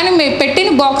అనుకుంటున్నాం, కానీ పెట్టిన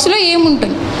బాక్స్లో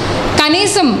ఏముంటుంది?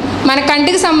 కనీసం మన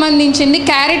కంటికి సంబంధించింది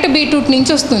క్యారెట్, బీట్రూట్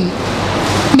నుంచి వస్తుంది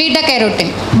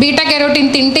బీటా కెరోటిన్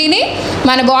తింటేనే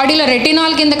మన బాడీలో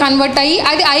రెటినాల్ కింద కన్వర్ట్ అయ్యి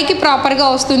అది ఐకి ప్రాపర్గా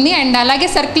వస్తుంది. అండ్ అలాగే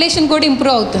సర్క్యులేషన్ కూడా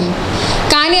ఇంప్రూవ్ అవుతుంది.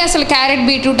 కానీ అసలు క్యారెట్,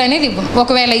 బీట్రూట్ అనేది ఇవ్వం.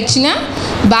 ఒకవేళ ఇచ్చినా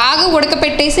బాగా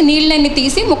ఉడకపెట్టేసి నీళ్ళన్నీ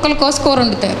తీసి ముక్కలు కోసి కూర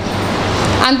వండుతారు.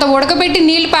 అంత ఉడకబెట్టి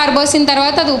నీళ్ళు పారబోసిన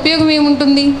తర్వాత అది ఉపయోగం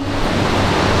ఏముంటుంది?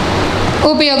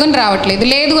 ఉపయోగం రావట్లేదు.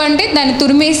 లేదు అంటే దాన్ని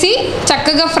తురిమేసి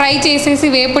చక్కగా ఫ్రై చేసేసి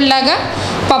వేపుల్లాగా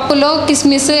పప్పులో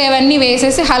కిస్మిస్ ఇవన్నీ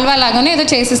వేసేసి హల్వా లాగానే ఏదో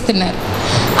చేసిస్తున్నారు.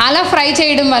 అలా ఫ్రై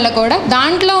చేయడం వల్ల కూడా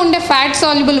దాంట్లో ఉండే ఫ్యాట్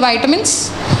సాల్యుబుల్ వైటమిన్స్,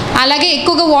 అలాగే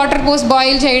ఎక్కువగా వాటర్ పోసి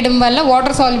బాయిల్ చేయడం వల్ల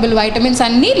వాటర్ సాల్యుబుల్ వైటమిన్స్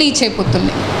అన్నీ లీచ్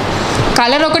అయిపోతుంది.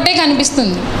 కలర్ ఒకటే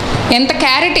కనిపిస్తుంది. ఎంత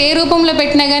క్యారెట్ ఏ రూపంలో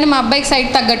పెట్టినా కానీ మా అబ్బాయికి సైట్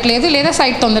తగ్గట్లేదు, లేదా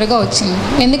సైట్ తొందరగా వచ్చింది.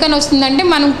 ఎందుకని వస్తుందంటే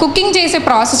మనం కుకింగ్ చేసే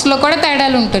ప్రాసెస్లో కూడా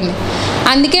తేడాలు ఉంటుంది.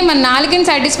 అందుకే మన నాలుకని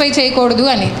సాటిస్ఫై చేయకూడదు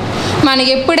అనేది. మనం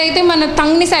ఎప్పుడైతే మన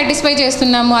టంగ్ని సాటిస్ఫై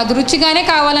చేస్తున్నామో అది రుచిగానే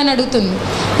కావాలని అడుగుతుంది.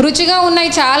 రుచిగా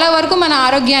ఉన్నాయి చాలా వరకు మన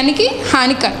ఆరోగ్యానికి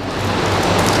హానికరం,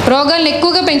 రోగాలను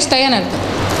ఎక్కువగా పెంచుతాయి అని అర్థం.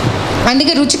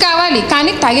 అందుకే రుచి కావాలి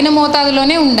కానీ తగిన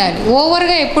మోతాదులోనే ఉండాలి,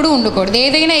 ఓవర్గా ఎప్పుడూ ఉండకూడదు.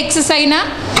 ఏదైనా ఎక్సెస్ అయినా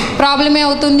ప్రాబ్లమే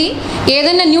అవుతుంది,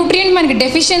 ఏదైనా న్యూట్రియంట్ మనకి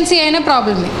డెఫిషియన్సీ అయినా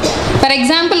ప్రాబ్లమే. ఫర్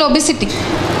ఎగ్జాంపుల్ ఒబెసిటీ,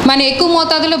 మనం ఎక్కువ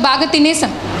మోతాదులో బాగా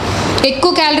తినేసాం,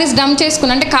 ఎక్కువ క్యాలరీస్ డంప్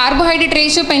చేసుకున్నాం, అంటే కార్బోహైడ్రేట్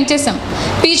రేషియో పెంచేసాం,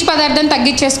 పీచు పదార్థం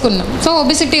తగ్గించేసుకున్నాం, సో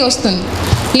ఒబెసిటీ వస్తుంది.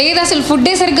 లేదా అసలు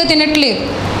ఫుడ్డే సరిగ్గా తినట్లేదు,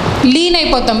 లీన్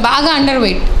అయిపోతాం, బాగా అండర్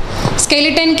వెయిట్,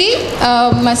 స్కెలిటన్కి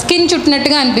స్కిన్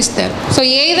చుట్టినట్టుగా అనిపిస్తారు. సో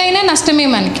ఏదైనా నష్టమే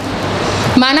మనకి.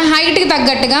 మన హైట్కి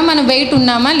తగ్గట్టుగా మనం వెయిట్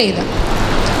ఉన్నామా లేదా.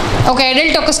 ఒక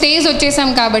అడల్ట్ ఒక స్టేజ్ వచ్చేసాం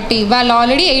కాబట్టి వాళ్ళు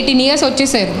ఆల్రెడీ 18 years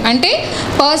వచ్చేసారు అంటే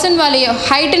పర్సన్ వాళ్ళ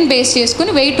హైట్ని బేస్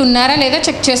చేసుకుని వెయిట్ ఉన్నారా లేదా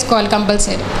చెక్ చేసుకోవాలి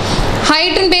కంపల్సరీ.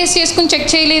 హైట్ని బేస్ చేసుకుని చెక్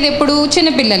చేయలేదు ఎప్పుడు,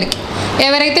 చిన్నపిల్లలకి.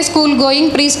 ఎవరైతే స్కూల్ గోయింగ్,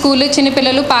 ప్రీ స్కూల్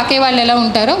చిన్నపిల్లలు పాకే వాళ్ళు ఎలా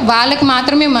ఉంటారో వాళ్ళకి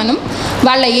మాత్రమే మనం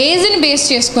వాళ్ళ ఏజ్ని బేస్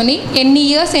చేసుకొని ఎన్ని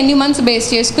ఇయర్స్ ఎన్ని మంత్స్ బేస్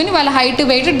చేసుకుని వాళ్ళ హైట్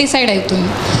వెయిట్ డిసైడ్ అవుతుంది.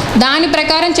 దాని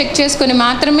ప్రకారం చెక్ చేసుకుని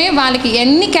మాత్రమే వాళ్ళకి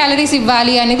ఎన్ని క్యాలరీస్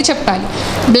ఇవ్వాలి అనేది చెప్పాలి.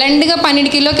 బ్లెండ్గా 12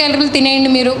 kcal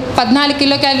తినేయండి మీరు, 14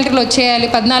 kcal వచ్చేయాలి,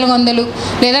 1400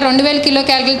 లేదా 2000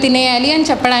 kcal తినేయాలి అని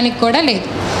చెప్పడానికి కూడా లేదు.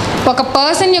 ఒక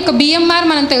పర్సన్ యొక్క BMR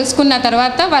మనం తెలుసుకున్న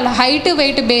తర్వాత వాళ్ళ హైట్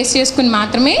వెయిట్ బేస్ చేసుకుని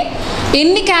మాత్రమే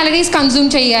ఎన్ని క్యాలరీస్ కన్జ్యూమ్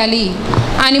చేయాలి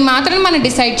అని మాత్రం మనం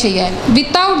డిసైడ్ చేయాలి.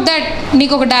 వితౌట్ దట్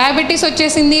నీకు ఒక డయాబెటీస్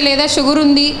వచ్చేసింది, లేదా షుగర్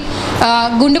ఉంది,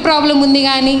 గుండె ప్రాబ్లం ఉంది,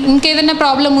 కానీ ఇంకేదైనా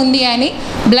ప్రాబ్లం ఉంది కానీ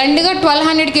బ్లండ్గా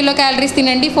 1200 kcal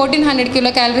తినండి, 1400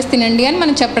 kcal తినండి అని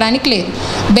మనం చెప్పడానికి లేదు.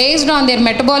 బేస్డ్ ఆన్ దేర్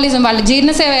మెటబాలిజం, వాళ్ళ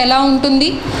జీర్ణసేవ ఎలా ఉంటుంది,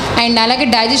 అండ్ అలాగే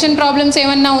డైజెషన్ ప్రాబ్లమ్స్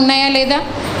ఏమన్నా ఉన్నాయా లేదా,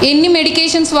 ఎన్ని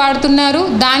మెడికేషన్స్ వాడుతున్నారు,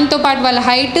 దాంతోపాటు వాళ్ళ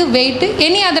height weight,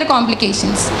 any other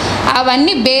complications,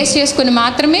 అవన్నీ బేస్ చేసుకుని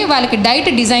మాత్రమే వాళ్ళకి డైట్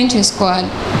డిజైన్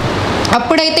చేసుకోవాలి.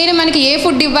 అప్పుడైతేనే మనకి ఏ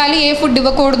ఫుడ్ ఇవ్వాలి ఏ ఫుడ్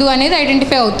ఇవ్వకూడదు అనేది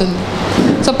ఐడెంటిఫై అవుతుంది.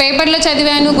 సో పేపర్లో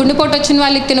చదివాను గుండెపోటు వచ్చిన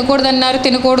వాళ్ళకి తినకూడదు అన్నారు,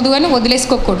 తినకూడదు అని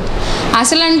వదిలేసుకోకూడదు.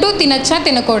 అసలు అంటూ తినచ్చా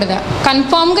తినకూడదా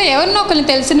కన్ఫామ్గా ఎవరినో ఒకరిని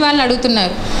తెలిసిన వాళ్ళని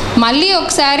అడుగుతున్నారు, మళ్ళీ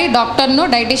ఒకసారి డాక్టర్నో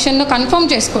డైటీషియన్నో కన్ఫర్మ్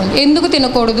చేసుకోండి ఎందుకు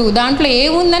తినకూడదు, దాంట్లో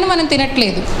ఏముందని మనం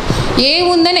తినట్లేదు,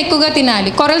 ఏముందని ఎక్కువగా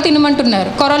తినాలి. కొరలు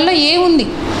తినమంటున్నారు, కొరల్లో ఏముంది,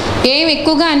 ఏం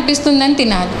ఎక్కువగా అనిపిస్తుందని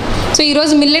తినాలి. సో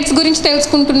ఈరోజు మిల్లెట్స్ గురించి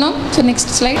తెలుసుకుంటున్నాం. So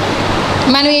next slide.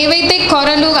 మనం ఏవైతే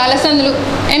కొరలు అలసందలు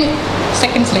అండ్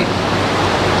సెకండ్ స్లైడ్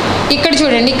ఇక్కడ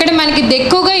చూడండి. ఇక్కడ మనకి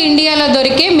ఎక్కువగా ఇండియాలో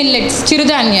దొరికే మిల్లెట్స్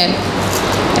చిరుధాన్యాలు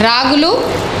రాగులు,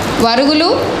 వరుగులు,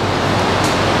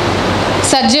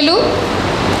 సజ్జలు,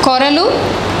 కొరలు,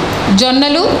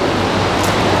 జొన్నలు,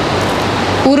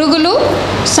 ఉరుగులు,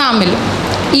 సామెలు,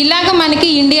 ఇలాగ మనకి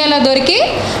ఇండియాలో దొరికే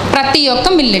ప్రతి ఒక్క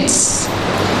మిల్లెట్స్.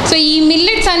 సో ఈ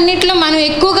మిల్లెట్స్ అన్నిట్లో మనం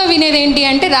ఎక్కువగా వినేది ఏంటి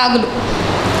అంటే రాగులు.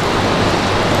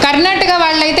 కర్ణాటక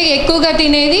వాళ్ళైతే ఎక్కువగా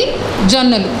తినేది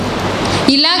జొన్నలు.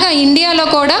 ఇలాగా ఇండియాలో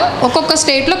కూడా ఒక్కొక్క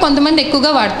స్టేట్లో కొంతమంది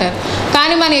ఎక్కువగా వాడతారు.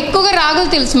 కానీ మనం ఎక్కువగా రాగులు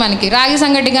తెలుసు మనకి, రాగి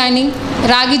సంగటి కానీ,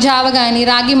 రాగి జావ కానీ,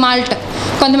 రాగి మాల్ట్,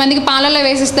 కొంతమందికి పాలలో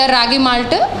వేసిస్తారు రాగి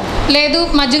మాల్ట్, లేదు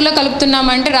మజ్జిగలో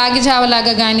కలుపుతున్నామంటే రాగి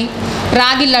జావలాగా కానీ,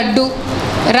 రాగి లడ్డు,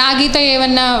 రాగితో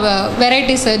ఏమన్నా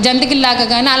వెరైటీస్ జంతికల్లాగా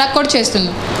కానీ అలా కూడా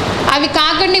చేస్తున్నాం. అవి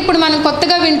కాకుండా ఇప్పుడు మనం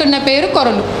కొత్తగా వింటున్న పేరు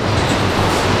కొరలు.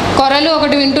 కొరలు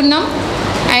ఒకటి వింటున్నాం,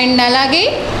 అండ్ అలాగే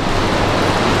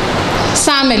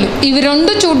సామెలు. ఇవి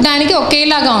రెండు చూడ్డానికి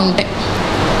ఒకేలాగా ఉంటాయి.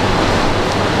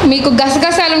 మీకు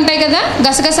గసగసాలు ఉంటాయి కదా,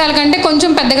 గసగసాల కంటే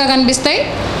కొంచెం పెద్దగా కనిపిస్తాయి.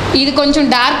 ఇది కొంచెం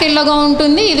డార్క్ ఎల్లోగా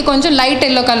ఉంటుంది, ఇది కొంచెం లైట్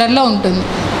ఎల్లో కలర్లో ఉంటుంది.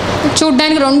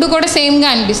 చూడ్డానికి రెండు కూడా సేమ్గా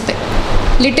అనిపిస్తాయి.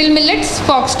 Little millets,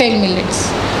 fox tail millets.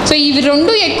 So ఇవి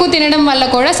రెండు ఎక్కువ తినడం వల్ల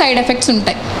కూడా సైడ్ ఎఫెక్ట్స్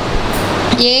ఉంటాయి.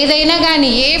 ఏదైనా కానీ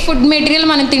ఏ ఫుడ్ మెటీరియల్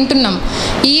మనం తింటున్నాం,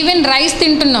 ఈవెన్ రైస్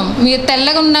తింటున్నాం, మీరు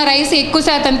తెల్లగా ఉన్న రైస్ ఎక్కువ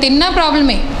శాతం తిన్నా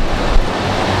ప్రాబ్లమే,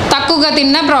 తక్కువగా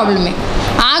తిన్నా ప్రాబ్లమే.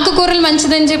 ఆకుకూరలు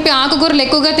మంచిదని చెప్పి ఆకుకూరలు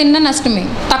ఎక్కువగా తిన్నా నష్టమే,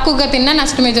 తక్కువగా తిన్నా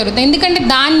నష్టమే జరుగుతుంది. ఎందుకంటే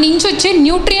దాని నుంచి వచ్చే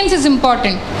న్యూట్రియంట్స్ ఇస్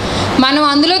ఇంపార్టెంట్. మనం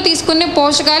అందులో తీసుకునే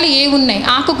పోషకాలు ఏవి ఉన్నాయి,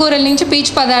 ఆకుకూరల నుంచి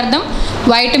పీచు పదార్థం,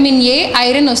 వైటమిన్ ఏ,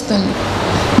 ఐరన్ వస్తుంది.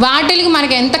 వాటికి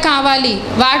మనకు ఎంత కావాలి,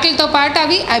 వాటితో పాటు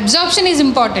అవి అబ్జార్ప్షన్ ఈజ్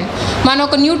ఇంపార్టెంట్. మనం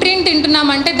ఒక న్యూట్రియంట్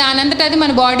తింటున్నామంటే దానంతటా అది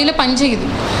మన బాడీలో పనిచేయదు.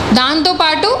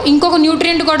 దాంతోపాటు ఇంకొక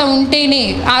న్యూట్రియంట్ కూడా ఉంటేనే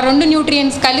ఆ రెండు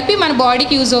న్యూట్రియంట్స్ కలిపి మన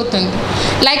బాడీకి యూజ్ అవుతుంది.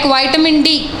 Like vitamin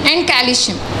D and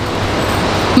calcium.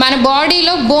 మన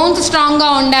బాడీలో బోన్స్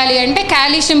స్ట్రాంగ్గా ఉండాలి అంటే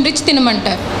కాల్షియం రిచ్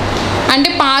తినమంటారు. అంటే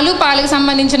పాలకు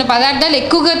సంబంధించిన పదార్థాలు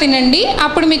ఎక్కువగా తినండి,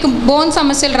 అప్పుడు మీకు బోన్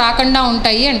సమస్యలు రాకుండా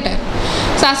ఉంటాయి అంటారు.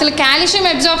 సో అసలు కాల్షియం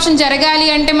అబ్జార్ప్షన్ జరగాలి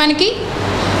అంటే మనకి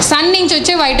సన్ నుంచి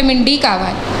వచ్చే వైటమిన్ డి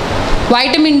కావాలి.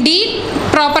 వైటమిన్ డి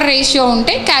ప్రాపర్ రేషియో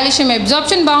ఉంటే కాల్షియం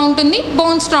అబ్జార్ప్షన్ బాగుంటుంది,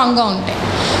 బోన్ స్ట్రాంగ్గా ఉంటాయి.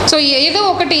 సో ఏదో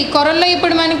ఒకటి కొరల్లో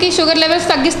ఇప్పుడు మనకి షుగర్ లెవెల్స్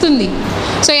తగ్గిస్తుంది.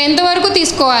 సో ఎంతవరకు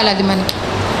తీసుకోవాలి అది మనకి,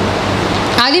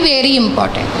 అది వెరీ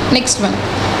ఇంపార్టెంట్. నెక్స్ట్ వన్,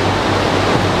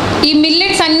 ఈ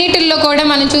మిల్లెట్స్ అన్నిటిల్లో కూడా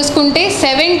మనం చూసుకుంటే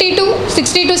 60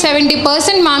 to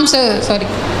 70%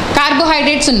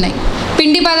 కార్బోహైడ్రేట్స్ ఉన్నాయి.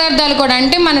 పిండి పదార్థాలు కూడా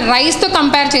అంటే మన రైస్తో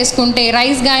కంపేర్ చేసుకుంటే,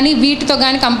 రైస్ కానీ వీటితో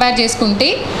కానీ కంపేర్ చేసుకుంటే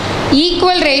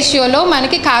ఈక్వల్ రేషియోలో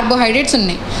మనకి కార్బోహైడ్రేట్స్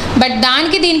ఉన్నాయి. బట్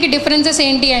దానికి దీనికి డిఫరెన్సెస్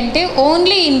ఏంటి అంటే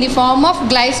only in the form of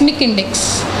glycemic index.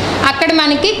 అక్కడ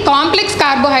మనకి కాంప్లెక్స్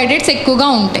కార్బోహైడ్రేట్స్ ఎక్కువగా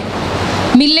ఉంటాయి.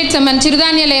 మిల్లెట్స్ మన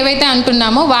చిరుధాన్యాలు ఏవైతే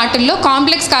అంటున్నామో వాటిల్లో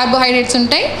కాంప్లెక్స్ కార్బోహైడ్రేట్స్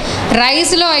ఉంటాయి.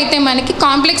 రైస్లో అయితే మనకి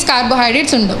కాంప్లెక్స్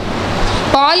కార్బోహైడ్రేట్స్ ఉండవు.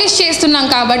 పాలిష్ చేస్తున్నాం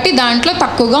కాబట్టి దాంట్లో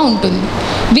తక్కువగా ఉంటుంది.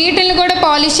 వీటిని కూడా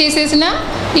పాలిష్ చేసేసిన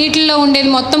వీటిల్లో ఉండేది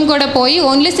మొత్తం కూడా పోయి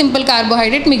ఓన్లీ సింపుల్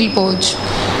కార్బోహైడ్రేట్ మిగిలిపోవచ్చు.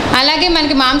 అలాగే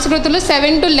మనకి మాంసకృతులు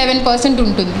 7 to 11%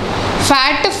 ఉంటుంది.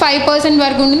 ఫ్యాట్ 5%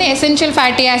 వరకు ఉంటుంది. ఎసెన్షియల్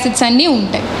ఫ్యాటీ యాసిడ్స్ అన్నీ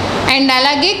ఉంటాయి. అండ్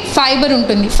అలాగే ఫైబర్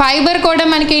ఉంటుంది. ఫైబర్ కూడా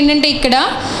మనకి ఏంటంటే ఇక్కడ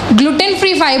గ్లూటెన్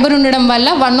ఫ్రీ ఫైబర్ ఉండడం వల్ల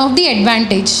వన్ ఆఫ్ ది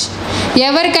అడ్వాంటేజ్.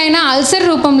 ఎవరికైనా అల్సర్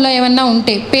రూపంలో ఏమన్నా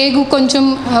ఉంటే, పేగు కొంచెం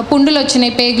పుండులు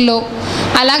వచ్చినాయి పేగులో,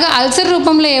 అలాగా అల్సర్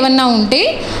రూపంలో ఏమన్నా ఉంటే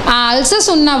ఆ అల్సర్స్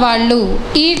ఉన్న వాళ్ళు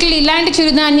ఇలాంటి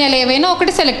చిరుధాన్యాలు ఏవైనా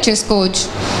ఒకటి సెలెక్ట్ చేసుకోవచ్చు.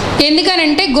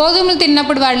 ఎందుకనంటే గోధుమలు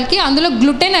తిన్నప్పుడు వాళ్ళకి అందులో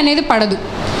గ్లూటెన్ అనేది పడదు.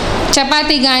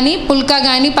 చపాతీ కానీ, పుల్కా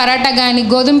కానీ, పరాటా కానీ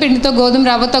గోధుమ పిండితో గోధుమ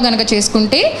రవ్వతో కనుక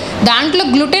చేసుకుంటే దాంట్లో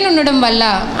గ్లూటెన్ ఉండడం వల్ల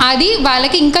అది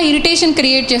వాళ్ళకి ఇంకా ఇరిటేషన్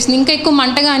క్రియేట్ చేస్తుంది, ఇంకా ఎక్కువ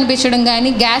మంటగా అనిపించడం కానీ,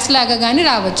 గ్యాస్ లాగా కానీ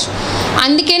రావచ్చు.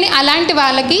 అందుకని అలాంటి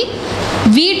వాళ్ళకి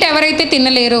వీట్ ఎవరైతే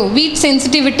తినలేరో, వీట్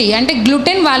సెన్సిటివిటీ అంటే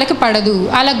గ్లూటెన్ వాళ్ళకి పడదు,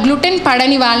 అలా గ్లూటెన్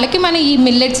పడని వాళ్ళకి మనం ఈ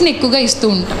మిల్లెట్స్ని ఎక్కువగా ఇస్తూ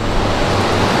ఉంటాం.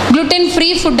 గ్లూటెన్ ఫ్రీ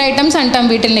ఫుడ్ ఐటమ్స్ అంటాం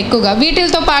వీటిని ఎక్కువగా.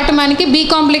 వీటితో పాటు మనకి బి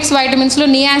కాంప్లెక్స్ వైటమిన్స్లో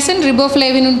నియాసిన్,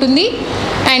 రిబోఫ్లేవిన్ ఉంటుంది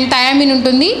అండ్ థయామిన్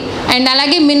ఉంటుంది. అండ్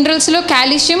అలాగే మినరల్స్లో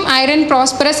calcium, iron,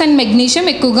 prosperous and magnesium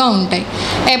ఎక్కువగా ఉంటాయి.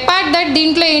 అపార్ట్ దట్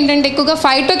దీంట్లో ఏంటంటే ఎక్కువగా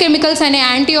ఫైటోకెమికల్స్ అనే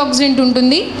యాంటీ ఆక్సిడెంట్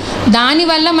ఉంటుంది.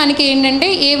 దానివల్ల మనకి ఏంటంటే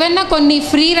ఏవైనా కొన్ని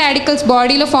ఫ్రీ రాడికల్స్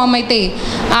బాడీలో ఫామ్ అయితే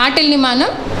వాటిల్ని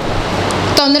మనం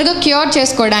తొందరగా క్యూర్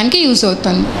చేసుకోవడానికి యూస్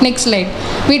అవుతుంది. నెక్స్ట్ స్లైడ్,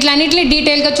 వీటిలన్నింటినీ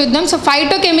డీటెయిల్గా చూద్దాం. సో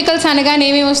ఫైటోకెమికల్స్ అనగానే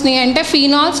ఏమేమి వస్తున్నాయి అంటే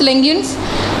phenols, లెంగ్యూన్స్,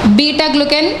 beta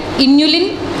గ్లూకెన్, inulin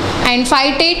and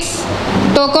phytates,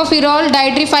 టోకోఫిరాల్,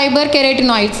 dietary fibre,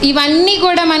 carotenoids, ఇవన్నీ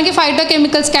కూడా మనకి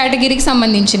ఫైటోకెమికల్స్ కేటగిరీకి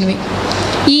సంబంధించినవి.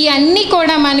 ఈ అన్నీ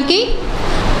కూడా మనకి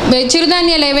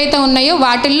చిరుధాన్యాలు ఏవైతే ఉన్నాయో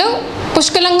వాటిల్లో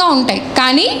పుష్కలంగా ఉంటాయి.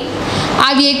 కానీ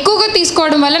అవి ఎక్కువగా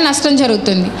తీసుకోవడం వల్ల నష్టం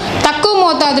జరుగుతుంది. తక్కువ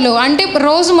మోతాదులో అంటే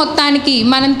రోజు మొత్తానికి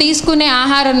మనం తీసుకునే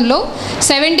ఆహారంలో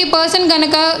 70%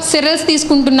 కనుక సిరల్స్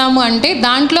తీసుకుంటున్నాము అంటే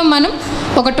దాంట్లో మనం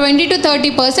ఒక 20 to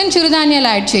 30% చిరుధాన్యాలు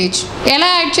యాడ్ చేయొచ్చు. ఎలా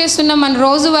యాడ్ చేస్తున్నాం? మన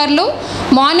రోజువారీలో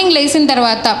మార్నింగ్ లేచిన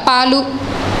తర్వాత పాలు,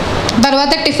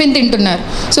 తర్వాత టిఫిన్ తింటున్నారు.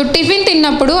 సో టిఫిన్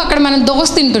తిన్నప్పుడు అక్కడ మనం దోశ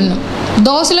తింటున్నాం.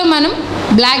 దోశలో మనం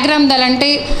బ్లాక్ గ్రామ్ దాల్ అంటే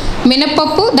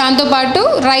మినప్పప్పు, దాంతోపాటు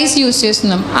రైస్ యూస్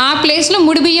చేస్తున్నాం. ఆ ప్లేస్లో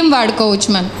ముడి బియ్యం వాడుకోవచ్చు.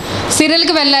 మనం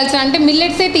సిరియల్కి వెళ్ళాల్సిన అంటే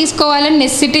మిల్లెట్సే తీసుకోవాలని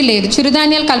నెసెసిటీ లేదు,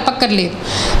 చిరుధాన్యాలు కలపక్కర్లేదు.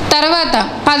 తర్వాత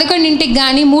 11ంటికి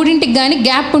కానీ 3ంటికి కానీ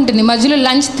గ్యాప్ ఉంటుంది మధ్యలో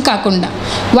లంచ్ కాకుండా.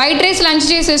 వైట్ రైస్ లంచ్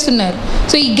చేసేస్తున్నారు.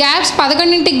 సో ఈ గ్యాప్స్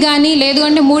 11ంటికి కానీ లేదు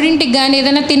అంటే 3ంటికి కానీ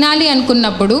ఏదైనా తినాలి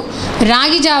అనుకున్నప్పుడు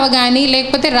రాగి జావ కానీ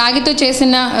లేకపోతే రాగితో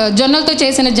చేసిన జొన్నలతో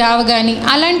చేసిన జావ కానీ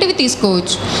అలాంటివి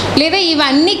తీసుకోవచ్చు. లేదా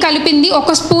ఇవన్నీ కలిపింది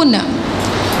ఒక స్పూన్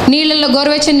నీళ్ళల్లో,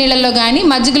 గోరువెచ్చని నీళ్ళల్లో కానీ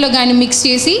మజ్జిగలో కానీ మిక్స్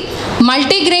చేసి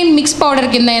మల్టీగ్రెయిన్ మిక్స్ పౌడర్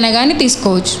కింద అయినా కానీ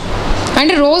తీసుకోవచ్చు.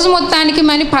 అంటే రోజు మొత్తానికి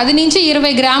మనం 10 నుంచి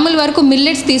 20 గ్రాముల వరకు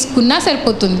మిల్లెట్స్ తీసుకున్నా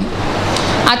సరిపోతుంది.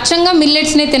 అచ్చంగా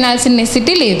మిల్లెట్స్నే తినాల్సిన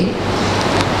నెసిటీ లేదు.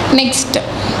 నెక్స్ట్,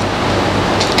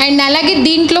 అండ్ అలాగే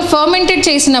దీంట్లో ఫర్మెంటెడ్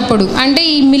చేసినప్పుడు అంటే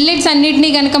ఈ మిల్లెట్స్ అన్నిటినీ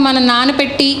కనుక మనం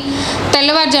నానబెట్టి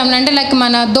తెల్లవారుజామున అంటే లైక్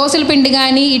మన దోశల పిండి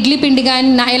కానీ ఇడ్లీ పిండి కానీ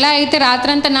ఎలా అయితే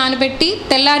రాత్రంతా నానబెట్టి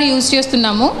తెల్లారి యూజ్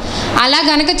చేస్తున్నామో అలా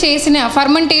కనుక చేసిన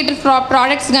ఫర్మెంటేటెడ్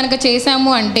ప్రోడక్ట్స్ కనుక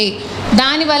చేసాము అంటే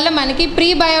దానివల్ల మనకి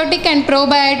prebiotic and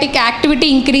probiotic activity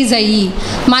increase అయ్యి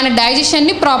మన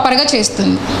డైజెషన్ని ప్రాపర్గా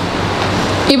చేస్తుంది.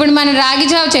 ఇప్పుడు మనం రాగి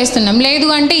జావ చేస్తున్నాం, లేదు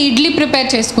అంటే ఇడ్లీ ప్రిపేర్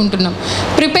చేసుకుంటున్నాం.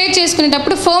 ప్రిపేర్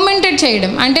చేసుకునేటప్పుడు ఫర్మెంటెడ్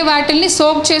చేయడం అంటే వాటిల్ని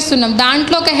సోక్ చేస్తున్నాం,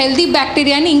 దాంట్లో ఒక హెల్తీ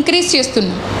బ్యాక్టీరియాని ఇంక్రీజ్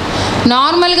చేస్తున్నాం.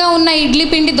 నార్మల్గా ఉన్న ఇడ్లీ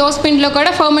పిండి, దోశ పిండిలో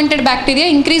కూడా ఫర్మెంటెడ్ బ్యాక్టీరియా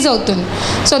ఇంక్రీజ్ అవుతుంది.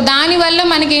 సో దానివల్ల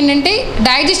మనకి ఏంటంటే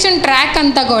డైజెషన్ ట్రాక్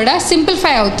అంతా కూడా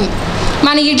సింప్లిఫై అవుతుంది.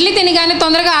 మన ఇడ్లీ తినగానే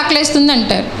తొందరగా ఆకలేస్తుంది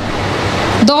అంటారు.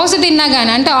 దోశ తిన్నా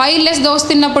కానీ అంటే ఆయిల్ లెస్ దోశ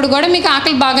తిన్నప్పుడు కూడా మీకు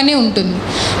ఆకలి బాగానే ఉంటుంది.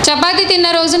 చపాతీ తిన్న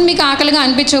రోజున మీకు ఆకలిగా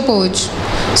అనిపించకపోవచ్చు.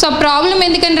 సో ప్రాబ్లం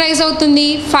ఎందుకని రైజ్ అవుతుంది?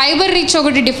 ఫైబర్ రిచ్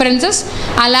ఒకటి డిఫరెన్సెస్,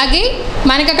 అలాగే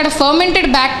మనకి అక్కడ ఫర్మెంటెడ్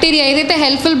బ్యాక్టీరియా ఏదైతే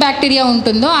హెల్ప్ఫుల్ బ్యాక్టీరియా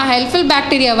ఉంటుందో ఆ హెల్ప్ఫుల్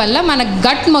బ్యాక్టీరియా వల్ల మన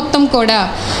గట్ మొత్తం కూడా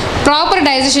ప్రాపర్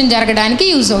డైజెషన్ జరగడానికి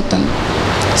యూజ్ అవుతుంది.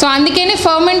 సో అందుకనే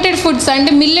ఫర్మెంటెడ్ ఫుడ్స్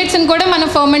అంటే మిల్లెట్స్ని కూడా మనం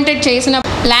ఫర్మెంటెడ్ చేసిన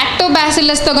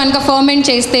లాక్టోబాసిల్లస్తో కనుక ఫర్మెంట్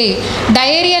చేస్తే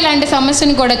డయేరియా లాంటి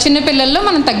సమస్యను కూడా చిన్నపిల్లల్లో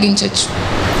మనం తగ్గించవచ్చు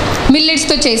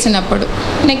మిల్లెట్స్తో చేసినప్పుడు.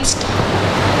 నెక్స్ట్,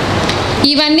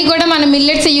 ఇవన్నీ కూడా మనం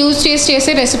మిల్లెట్స్ యూజ్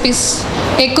చేసే రెసిపీస్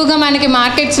ఎక్కువగా మనకి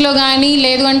మార్కెట్స్లో కానీ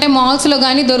లేదు అంటే మాల్స్లో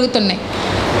కానీ దొరుకుతున్నాయి.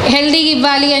 హెల్తీగా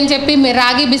ఇవ్వాలి అని చెప్పి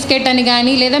రాగి బిస్కెట్ అని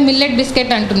కానీ లేదా మిల్లెట్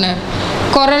బిస్కెట్ అంటున్నారు.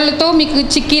 కొర్రలతో మీకు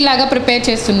చిక్కీలాగా ప్రిపేర్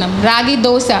చేస్తున్నాం. రాగి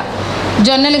దోశ,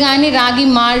 జొన్నలు కానీ రాగి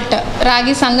మాల్ట్,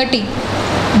 రాగి సంగటి,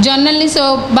 జొన్నల్ని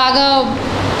బాగా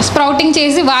స్ప్రౌటింగ్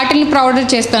చేసి వాటిని పౌడర్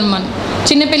చేస్తాం మనం.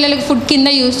 చిన్నపిల్లలకి ఫుడ్ కింద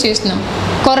యూజ్ చేస్తున్నాం.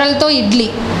 కొర్రలతో ఇడ్లీ,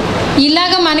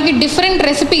 ఇలాగ మనకి డిఫరెంట్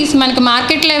రెసిపీస్ మనకి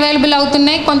మార్కెట్లో అవైలబుల్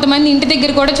అవుతున్నాయి. కొంతమంది ఇంటి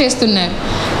దగ్గర కూడా చేస్తున్నారు.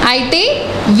 అయితే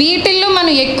వీటిల్లో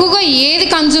మనం ఎక్కువగా ఏది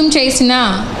కన్జ్యూమ్ చేసినా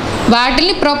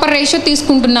వాటిని ప్రాపర్ రేషియో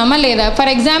తీసుకుంటున్నామా లేదా? ఫర్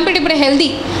ఎగ్జాంపుల్ ఇప్పుడు హెల్దీ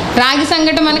రాగి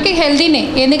సంగటి మనకి హెల్దీనే,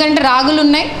 ఎందుకంటే రాగులు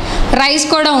ఉన్నాయి, రైస్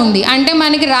కూడా ఉంది. అంటే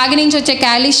మనకి రాగి నుంచి వచ్చే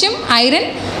కాల్షియం, ఐరన్,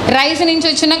 రైస్ నుంచి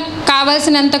వచ్చిన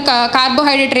కావాల్సినంత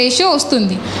కార్బోహైడ్రేట్ రేషియో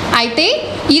వస్తుంది. అయితే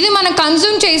ఇది మనం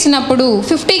కన్జ్యూమ్ చేసినప్పుడు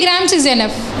 50 grams ఇస్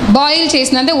ఎనఫ్. బాయిల్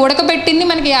చేసినంత ఉడకబెట్టింది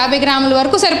మనకి 50 grams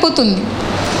వరకు సరిపోతుంది.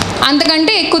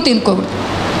 అంతకంటే ఎక్కువ తినుకోకూడదు.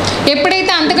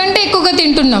 ఎప్పుడైతే అంతకంటే ఎక్కువగా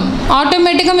తింటున్నాం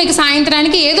ఆటోమేటిక్గా మీకు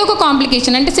సాయంత్రానికి ఏదో ఒక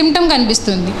కాంప్లికేషన్ అంటే సిమ్టమ్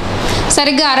కనిపిస్తుంది.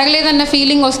 సరిగ్గా అరగలేదన్న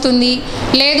ఫీలింగ్ వస్తుంది,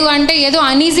 లేదు అంటే ఏదో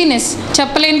అనీజీనెస్,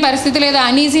 చెప్పలేని పరిస్థితి లేదా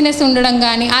అనీజీనెస్ ఉండడం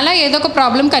కానీ అలా ఏదో ఒక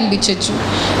ప్రాబ్లం కనిపించవచ్చు.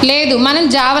 లేదు మనం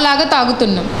జావలాగా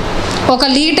తాగుతున్నాం, 1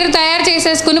 లీటర్ తయారు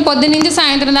చేసేసుకుని పొద్దునుంచి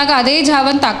సాయంత్రం దాకా అదే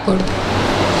జావని తాగకూడదు.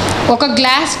 1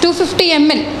 గ్లాస్ 250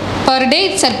 ml పర్ డే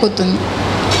ఇది సరిపోతుంది.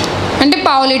 అంటే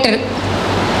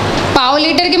పావు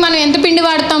లీటర్కి మనం ఎంత పిండి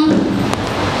వాడతాం?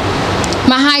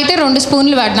 మహా అయితే 2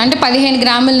 స్పూన్లు వాడతాం. అంటే 15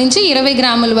 grams నుంచి 20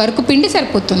 grams వరకు పిండి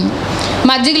సరిపోతుంది.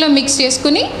 మజ్జిగలో మిక్స్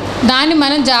చేసుకుని దాన్ని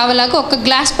మనం జావలాగా 1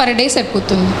 గ్లాస్ పర్ డే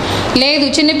సరిపోతుంది. లేదు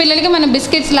చిన్నపిల్లలకి మనం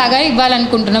బిస్కెట్స్ లాగా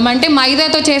ఇవ్వాలనుకుంటున్నాం, అంటే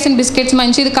మైదాతో చేసిన బిస్కెట్స్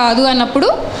మంచిది కాదు అన్నప్పుడు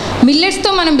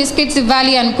మిల్లెట్స్తో మనం బిస్కెట్స్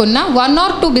ఇవ్వాలి అనుకున్న 1 or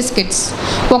 2 బిస్కెట్స్,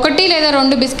 1 లేదా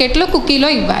 2 బిస్కెట్లు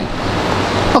కుక్కీలో ఇవ్వాలి.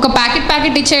 ఒక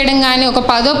ప్యాకెట్ ఇచ్చేయడం కానీ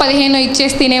 10-15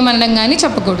 ఇచ్చేసి తినేమనడం కానీ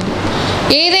చెప్పకూడదు.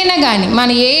 ఏదైనా కానీ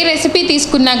మనం ఏ రెసిపీ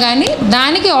తీసుకున్నా కానీ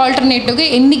దానికి ఆల్టర్నేటివ్గా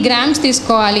ఎన్ని గ్రామ్స్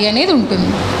తీసుకోవాలి అనేది ఉంటుంది.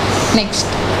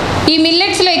 నెక్స్ట్, ఈ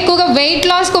మిల్లెట్స్లో ఎక్కువగా వెయిట్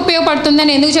లాస్కి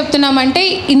ఉపయోగపడుతుందని ఎందుకు చెప్తున్నామంటే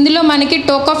ఇందులో మనకి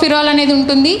టోకోఫిరాల్ అనేది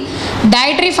ఉంటుంది,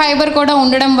 డైటరీ ఫైబర్ కూడా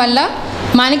ఉండడం వల్ల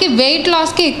మనకి వెయిట్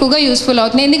లాస్కి ఎక్కువగా యూస్ఫుల్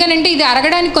అవుతుంది. ఎందుకంటే ఇది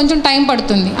అరగడానికి కొంచెం టైం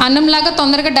పడుతుంది, అన్నంలాగా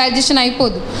తొందరగా డైజెషన్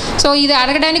అయిపోదు. సో ఇది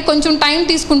అరగడానికి కొంచెం టైం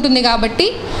తీసుకుంటుంది కాబట్టి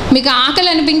మీకు ఆకలి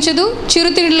అనిపించదు.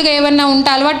 చిరుతిండ్లుగా ఏమన్నా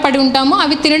అలవాటు పడి ఉంటామో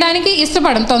అవి తినడానికి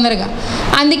ఇష్టపడం తొందరగా.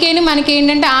 అందుకని మనకి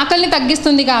ఏంటంటే ఆకలిని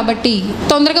తగ్గిస్తుంది కాబట్టి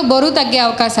తొందరగా బరువు తగ్గే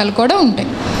అవకాశాలు కూడా ఉంటాయి.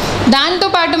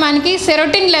 దాంతోపాటు మనకి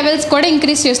సెరోటిన్ లెవెల్స్ కూడా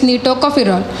ఇంక్రీజ్ చేస్తుంది ఈ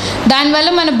టోకోఫిరాల్. దానివల్ల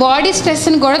మన బాడీ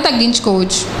స్ట్రెస్ని కూడా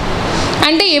తగ్గించుకోవచ్చు.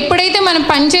 అంటే ఎప్పుడైతే మనం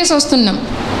పని చేసి వస్తున్నాం,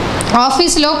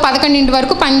 ఆఫీస్లో 11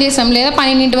 వరకు పనిచేసాం లేదా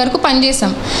 12 వరకు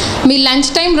పనిచేసాం, మీ లంచ్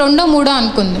టైం 2-3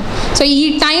 అనుకుందాం. సో ఈ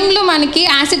టైంలో మనకి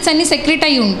యాసిడ్స్ అన్నీ సెక్రెట్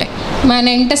అయ్యి ఉంటాయి.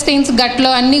 మన ఇంటెస్టైన్స్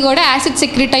గట్లో అన్నీ కూడా యాసిడ్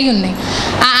సెక్రెట్ అయ్యి ఉన్నాయి.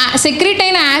 ఆ సెక్రెట్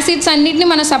అయిన యాసిడ్స్ అన్నింటినీ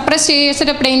మనం సప్రెస్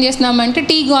చేసేటప్పుడు ఏం చేస్తున్నామంటే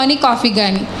టీ కానీ కాఫీ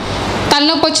కానీ,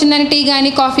 తలనొప్పి వచ్చిందని టీ కానీ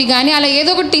కాఫీ కానీ అలా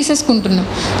ఏదో ఒకటి తీసేసుకుంటున్నాం.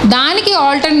 దానికి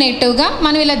ఆల్టర్నేటివ్గా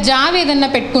మనం ఇలా జావ్ ఏదన్నా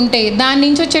పెట్టుకుంటే దాని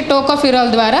నుంచి వచ్చే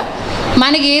టోకోఫిరాల్ ద్వారా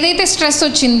మనకి ఏదైతే స్ట్రెస్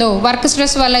వచ్చిందో వర్క్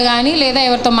స్ట్రెస్ వల్ల కానీ లేదా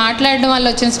ఎవరితో మాట్లాడడం వల్ల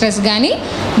వచ్చిన స్ట్రెస్ కానీ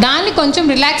దాన్ని కొంచెం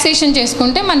రిలాక్సేషన్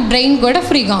చేసుకుంటే మన బ్రెయిన్ కూడా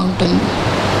ఫ్రీగా ఉంటుంది.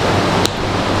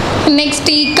 నెక్స్ట్,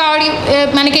 ఈ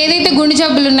మనకి ఏదైతే గుండె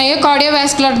జబ్బులు ఉన్నాయో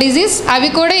కార్డియోవాస్కులర్ డిజీజ్ అవి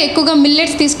కూడా ఎక్కువగా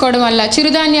మిల్లెట్స్ తీసుకోవడం వల్ల,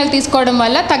 చిరుధాన్యాలు తీసుకోవడం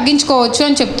వల్ల తగ్గించుకోవచ్చు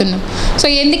అని చెప్తున్నాం. సో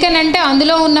ఎందుకనంటే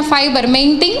అందులో ఉన్న ఫైబర్,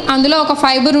 మెయిన్ థింగ్ అందులో ఒక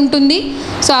ఫైబర్ ఉంటుంది.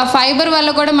 సో ఆ ఫైబర్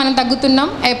వల్ల కూడా మనం తగ్గుతున్నాం.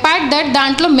 అపార్ట్ దట్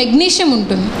దాంట్లో మెగ్నీషియం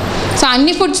ఉంటుంది. సో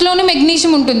అన్ని ఫుడ్స్లోనూ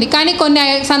మెగ్నీషియం ఉంటుంది, కానీ కొన్ని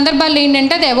సందర్భాల్లో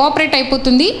ఏంటంటే అది ఎవాపరేట్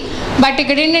అయిపోతుంది. బట్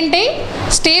ఇక్కడ ఏంటంటే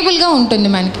స్టేబుల్గా ఉంటుంది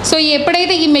మనకి. సో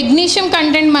ఎప్పుడైతే ఈ మెగ్నీషియం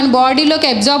కంటెంట్ మన బాడీలోకి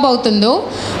అబ్జార్బ్ అవుతుందో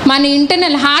మన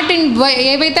ఇంటర్నల్ హార్ట్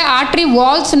ఏవైతే ఆర్టరీ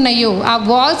వాల్స్ ఉన్నాయో ఆ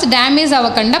వాల్స్ డ్యామేజ్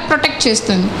అవ్వకుండా ప్రొటెక్ట్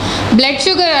చేస్తుంది. బ్లడ్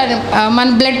షుగర్, మన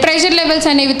బ్లడ్ ప్రెషర్ లెవెల్స్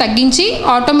అనేవి తగ్గించి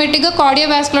ఆటోమేటిక్గా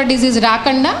కార్డియోవాస్కులర్ డిజీజ్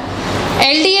రాకుండా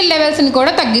LDL లెవెల్స్ని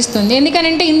కూడా తగ్గిస్తుంది.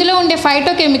 ఎందుకంటే ఇందులో ఉండే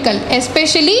ఫైటోకెమికల్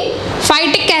ఎస్పెషలీ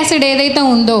ఫైటిక్ యాసిడ్ ఏదైతే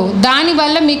ఉందో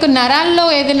దానివల్ల మీకు నరాల్లో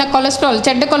ఏదైనా కొలెస్ట్రాల్,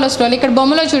 చెడ్డ కొలెస్ట్రాల్, ఇక్కడ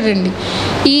బొమ్మలో చూడండి,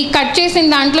 ఈ కట్ చేసిన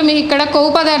దాంట్లో మీకు ఇక్కడ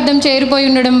కొవ్వు పదార్థం చేరిపోయి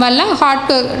ఉండడం వల్ల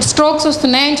హార్ట్ స్ట్రోక్స్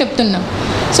వస్తున్నాయని చెప్తున్నాం.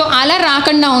 సో అలా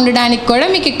రాకుండా ఉండడానికి కూడా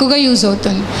మీకు ఎక్కువగా యూజ్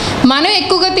అవుతుంది. మనం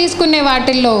ఎక్కువగా తీసుకునే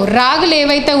వాటిల్లో రాగులు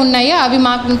ఏవైతే ఉన్నాయో అవి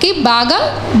మనకి బాగా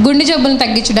గుండె జబ్బులను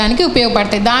తగ్గించడానికి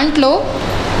ఉపయోగపడతాయి. దాంట్లో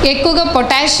ఎక్కువగా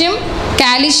potassium,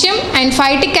 calcium and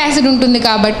phytic acid ఉంటుంది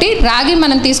కాబట్టి రాగి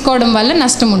మనం తీసుకోవడం వల్ల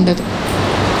నష్టం ఉండదు.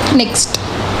 నెక్స్ట్,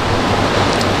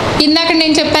 ఇందాక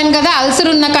నేను చెప్పాను కదా, అల్సర్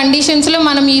ఉన్న కండిషన్స్లో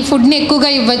మనం ఈ ఫుడ్ని ఎక్కువగా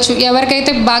ఇవ్వచ్చు.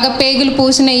 ఎవరికైతే బాగా పేగులు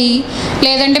పూసినాయి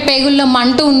లేదంటే పేగుల్లో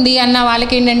మంట ఉంది అన్న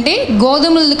వాళ్ళకి ఏంటంటే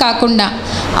గోధుమలు కాకుండా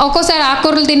ఒక్కోసారి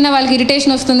ఆకుకూరలు తిన్న వాళ్ళకి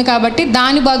ఇరిటేషన్ వస్తుంది కాబట్టి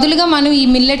దాని బదులుగా మనం ఈ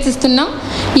మిల్లెట్స్ ఇస్తున్నాం.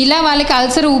 ఇలా వాళ్ళకి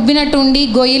అల్సర్ ఉబ్బినట్టు ఉండి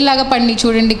గొయ్యిల్లాగా పండి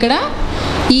చూడండి ఇక్కడ,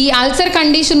 ఈ అల్సర్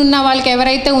కండిషన్ ఉన్న వాళ్ళకి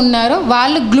ఎవరైతే ఉన్నారో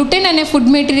వాళ్ళు గ్లూటెన్ అనే ఫుడ్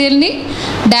మెటీరియల్ని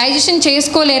డైజెషన్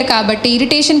చేసుకోలేరు కాబట్టి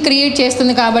ఇరిటేషన్ క్రియేట్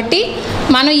చేస్తుంది కాబట్టి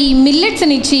మనం ఈ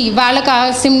మిల్లెట్స్ని ఇచ్చి వాళ్ళకి ఆ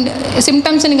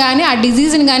సిమ్టమ్స్ని కానీ ఆ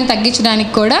డిజీజ్ని కానీ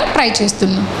తగ్గించడానికి కూడా ట్రై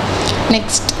చేస్తున్నాం.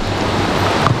 నెక్స్ట్,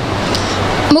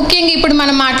 ముఖ్యంగా ఇప్పుడు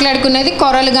మనం మాట్లాడుకున్నది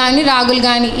కొర్రలు కానీ రాగులు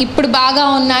కానీ, ఇప్పుడు బాగా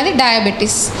ఉన్నది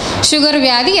డయాబెటీస్, షుగర్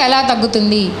వ్యాధి ఎలా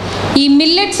తగ్గుతుంది. ఈ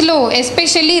మిల్లెట్స్లో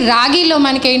ఎస్పెషల్లీ రాగిలో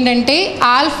మనకి ఏంటంటే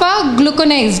ఆల్ఫా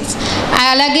గ్లూకోనైజ్డ్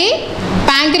అలాగే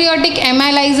ప్యాంక్రియాటిక్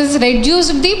ఎమైలైజెస్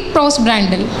రెడ్యూస్డ్ ది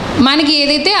ప్రోస్బ్రాండిల్. మనకి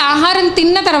ఏదైతే ఆహారం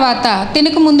తిన్న తర్వాత,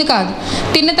 తినక ముందు కాదు,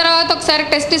 తిన్న తర్వాత ఒకసారి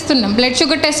టెస్ట్ ఇస్తున్నాం, బ్లడ్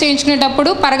షుగర్ టెస్ట్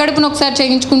చేయించుకునేటప్పుడు పరగడుపును ఒకసారి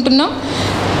చేయించుకుంటున్నాం,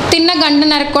 తిన్న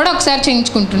గంటన్నరకు కూడా ఒకసారి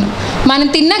చేయించుకుంటున్నాం. మనం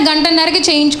తిన్న గంటన్నరకి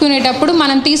చేయించుకునేటప్పుడు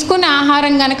మనం తీసుకునే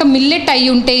ఆహారం కనుక మిల్లెట్ అయి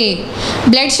ఉంటే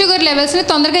బ్లడ్ షుగర్ లెవెల్స్ని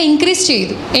తొందరగా ఇంక్రీజ్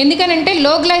చేయదు. ఎందుకనంటే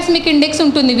లో గ్లైసమిక్ ఇండెక్స్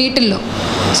ఉంటుంది వీటిల్లో.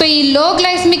 సో ఈ లో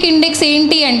గ్లైసమిక్ ఇండెక్స్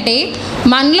ఏంటి అంటే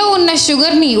మనలో ఉన్న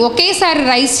షుగర్ని ఒకేసారి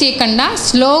రైస్ చేయకుండా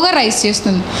స్లోగా రైస్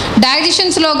చేస్తుంది.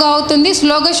 డైజెషన్ స్లోగా అవుతుంది,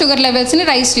 స్లోగా షుగర్ లెవెల్స్ని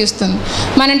రైస్ చేస్తుంది.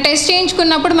 మనం టెస్ట్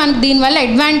చేయించుకున్నప్పుడు మనకు దీనివల్ల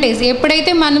అడ్వాంటేజ్,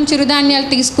 ఎప్పుడైతే మనం చిరుధాన్యాలు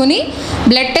తీసుకుని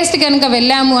బ్లడ్ టెస్ట్ కనుక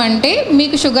వెళ్ళాము అంటే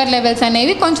మీకు షుగర్ లెవెల్స్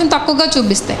అనేవి కొంచెం తక్కువగా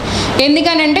చూపిస్తాయి.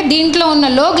 ఎందుకనంటే దీంట్లో ఉన్న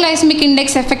లో గ్లైసమిక్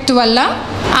ఇండెక్స్ ఎఫెక్ట్ వల్ల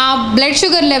ఆ బ్లడ్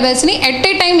షుగర్ లెవెల్స్ని ఎట్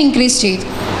ఏ టైం ఇంక్రీజ్ చేయదు.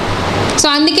 సో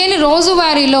అందుకని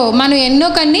రోజువారీలో మనం ఎన్నో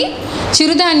కొన్ని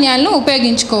చిరుధాన్యాలను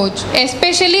ఉపయోగించుకోవచ్చు.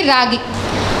 ఎస్పెషల్లీ రాగి,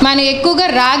 మనం ఎక్కువగా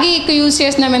రాగి ఎక్కువ యూజ్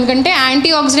చేస్తున్నాం ఎందుకంటే యాంటీ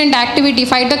ఆక్సిడెంట్ యాక్టివిటీ,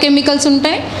 ఫైటోకెమికల్స్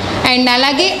ఉంటాయి అండ్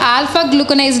అలాగే ఆల్ఫా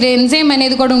గ్లూకోనైజ్డ్ ఎంజైమ్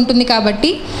అనేది కూడా ఉంటుంది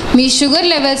కాబట్టి మీ షుగర్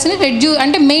లెవెల్స్ని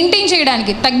అంటే మెయింటైన్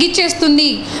చేయడానికి, తగ్గించేస్తుంది,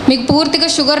 మీకు పూర్తిగా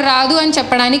షుగర్ రాదు అని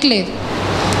చెప్పడానికి లేదు.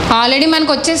 ఆల్రెడీ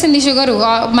మనకు వచ్చేసింది షుగరు,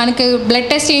 మనకి బ్లడ్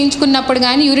టెస్ట్ చేయించుకున్నప్పుడు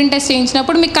కానీ యూరిన్ టెస్ట్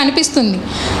చేయించినప్పుడు మీకు కనిపిస్తుంది.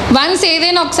 వన్స్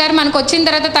ఏదైనా ఒకసారి మనకు వచ్చిన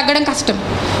తర్వాత తగ్గడం కష్టం.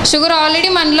 షుగర్ ఆల్రెడీ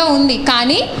మనలో ఉంది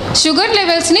కానీ షుగర్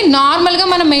లెవెల్స్ని నార్మల్గా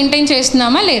మనం మెయింటైన్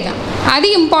చేస్తున్నామా లేదా,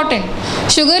 అది ఇంపార్టెంట్.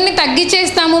 షుగర్ని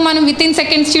తగ్గించేస్తాము మనం వితిన్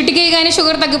సెకండ్స్, చిటికేగానే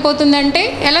షుగర్ తగ్గిపోతుందంటే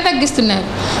ఎలా తగ్గిస్తున్నారు?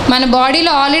 మన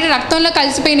బాడీలో ఆల్రెడీ రక్తంలో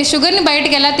కలిసిపోయిన షుగర్ని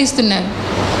బయటకు ఎలా తీస్తున్నారు?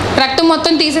 రక్తం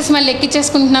మొత్తం తీసేసి మళ్ళీ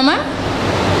ఎక్కించేసుకుంటున్నామా?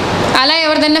 అలా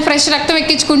ఎవరిదైనా ఫ్రెష్ రక్తం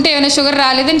ఎక్కించుకుంటే ఏమైనా షుగర్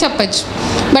రాలేదని చెప్పచ్చు.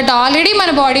 బట్ ఆల్రెడీ మన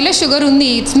బాడీలో షుగర్ ఉంది,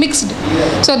 ఇట్స్ మిక్స్డ్.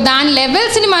 సో దాని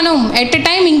లెవెల్స్ని మనం ఎట్ ఎ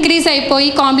టైం ఇంక్రీజ్ అయిపోయి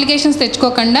కాంప్లికేషన్స్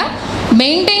తెచ్చుకోకుండా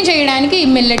మెయింటైన్ చేయడానికి ఈ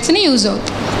మిల్లెట్స్ని యూజ్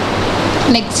అవుతుంది.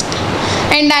 నెక్స్ట్,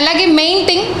 అండ్ అలాగే మెయిన్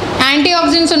థింగ్ యాంటీ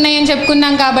ఆక్సిడెంట్స్ ఉన్నాయని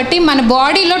చెప్పుకున్నాం కాబట్టి మన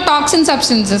బాడీలో టాక్సిన్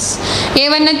సబ్స్టెన్సెస్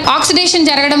ఏవైనా ఆక్సిడేషన్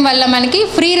జరగడం వల్ల మనకి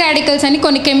ఫ్రీ రాడికల్స్ అని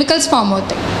కొన్ని కెమికల్స్ ఫామ్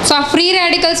అవుతాయి. సో ఆ ఫ్రీ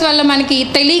రాడికల్స్ వల్ల మనకి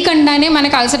తెలియకుండానే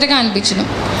మనకు అలసటగా అనిపించడం,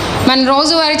 మన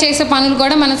రోజువారీ చేసే పనులు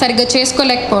కూడా మనం సరిగ్గా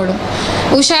చేసుకోలేకపోవడం,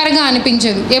 హుషారుగా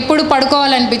అనిపించదు, ఎప్పుడు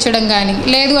పడుకోవాలనిపించడం కానీ,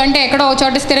 లేదు అంటే ఎక్కడో ఒక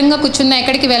చోట స్థిరంగా కూర్చున్నా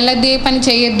ఎక్కడికి వెళ్ళద్దు, ఏ పని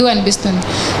చేయొద్దు అనిపిస్తుంది.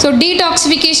 సో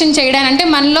డీటాక్సిఫికేషన్ చేయడానికి అంటే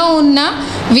మనలో ఉన్న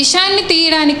విషాన్ని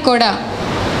తీయడానికి కూడా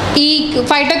ఈ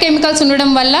ఫైటోకెమికల్స్ ఉండడం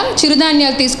వల్ల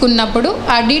చిరుధాన్యాలు తీసుకున్నప్పుడు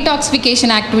ఆ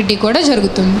డీటాక్సిఫికేషన్ యాక్టివిటీ కూడా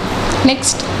జరుగుతుంది.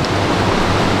 నెక్స్ట్,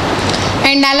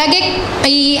 అండ్ అలాగే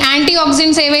ఈ యాంటీ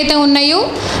ఆక్సిడెంట్స్ ఏవైతే ఉన్నాయో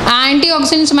ఆ యాంటీ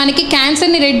ఆక్సిడెంట్స్ మనకి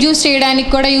క్యాన్సర్ని రెడ్యూస్ చేయడానికి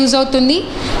కూడా యూజ్ అవుతుంది.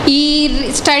 ఈ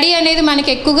స్టడీ అనేది మనకి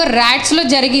ఎక్కువగా ర్యాట్స్లో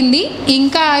జరిగింది,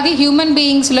 ఇంకా అది హ్యూమన్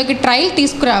బీయింగ్స్లోకి ట్రయల్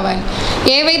తీసుకురావాలి.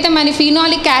 ఏవైతే మన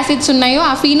ఫినాలిక్ యాసిడ్స్ ఉన్నాయో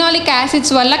ఆ ఫినాలిక్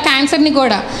యాసిడ్స్ వల్ల క్యాన్సర్ని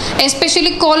కూడా,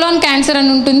 ఎస్పెషల్లీ కోలాన్ క్యాన్సర్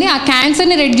అని ఉంటుంది, ఆ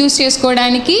క్యాన్సర్ని రెడ్యూస్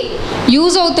చేసుకోవడానికి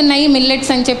యూజ్ అవుతున్నాయి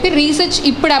మిల్లెట్స్ అని చెప్పి రీసెర్చ్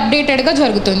ఇప్పుడు అప్డేటెడ్గా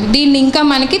జరుగుతుంది. దీన్ని ఇంకా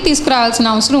మనకి తీసుకురావాల్సిన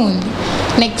అవసరం ఉంది.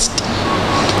 నెక్స్ట్,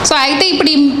 సో అయితే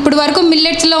ఇప్పుడు వరకు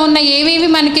మిల్లెట్స్లో ఉన్న ఏవేవి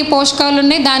మనకి పోషకాలు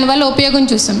ఉన్నాయి, దానివల్ల ఉపయోగం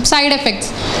చూస్తాం. సైడ్ ఎఫెక్ట్స్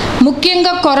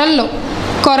ముఖ్యంగా కొర్రలు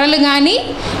కానీ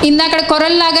ఇందాక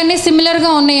కొర్రల్లాగానే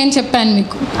సిమిలర్గా ఉన్నాయని చెప్పాను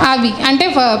మీకు, అవి అంటే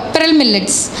పెరల్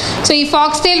మిల్లెట్స్. సో ఈ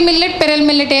ఫాక్స్టైల్ మిల్లెట్, పెరల్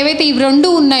మిల్లెట్ ఏవైతే ఇవి రెండు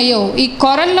ఉన్నాయో ఈ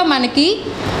కొర్రల్లో మనకి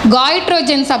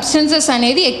గాయిట్రోజన్ సబ్స్టెన్సెస్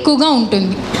అనేది ఎక్కువగా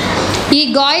ఉంటుంది. ఈ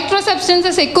గాయిట్రో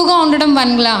సబ్స్టెన్సెస్ ఎక్కువగా ఉండడం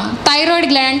వల్ల థైరాయిడ్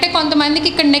గ్లాండ్, అంటే కొంతమందికి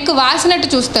ఇక్కడ నెక్ వాసినట్టు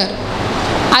చూస్తారు,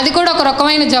 అది కూడా ఒక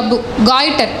రకమైన జబ్బు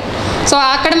గాయిటర్. సో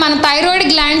అక్కడ మన థైరాయిడ్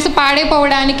గ్లాండ్స్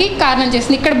పాడైపోవడానికి కారణం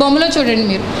చేస్తుంది. ఇక్కడ బొమ్మలో చూడండి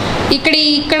మీరు,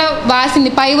 ఇక్కడ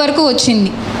వాసింది, పై వరకు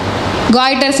వచ్చింది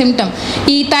గాయిటర్ సిమ్టమ్.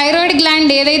 ఈ థైరాయిడ్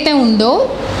గ్లాండ్ ఏదైతే ఉందో,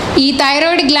 ఈ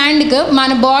థైరాయిడ్ గ్లాండ్కి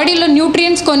మన బాడీలో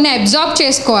న్యూట్రియంట్స్ కొన్ని అబ్జార్బ్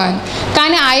చేసుకోవాలి,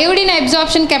 కానీ అయోడిన్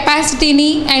అబ్జార్ప్షన్ కెపాసిటీని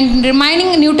అండ్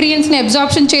రిమైనింగ్ న్యూట్రియంట్స్ని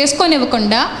అబ్జార్ప్షన్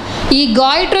చేసుకోనివ్వకుండా ఈ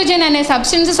గాయిట్రోజన్ అనే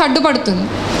సబ్స్టెన్సెస్ అడ్డుపడుతుంది.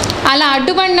 అలా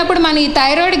అడ్డుపడినప్పుడు మన ఈ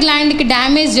థైరాయిడ్ గ్లాండ్కి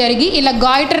డ్యామేజ్ జరిగి ఇలా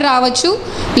గాయిటర్ రావచ్చు,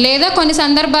 లేదా కొన్ని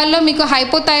సందర్భాల్లో మీకు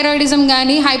హైపోథైరాయిడిజం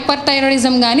కానీ హైపర్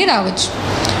థైరాయిడిజం కానీ రావచ్చు.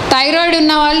 థైరాయిడ్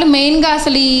ఉన్న వాళ్ళు మెయిన్గా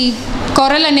అసలు ఈ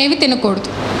కొర్రలు అనేవి తినకూడదు.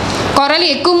 కొర్రలు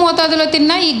ఎక్కువ మోతాదులో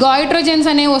తిన్నా ఈ గాయిట్రోజన్స్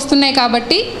అనేవి వస్తున్నాయి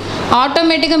కాబట్టి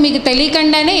ఆటోమేటిక్గా మీకు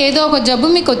తెలియకుండానే ఏదో ఒక జబ్బు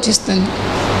మీకు వచ్చేస్తుంది.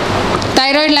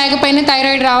 థైరాయిడ్ లేకపోయినా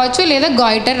థైరాయిడ్ రావచ్చు, లేదా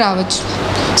గాయిటర్ రావచ్చు.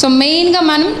 సో మెయిన్గా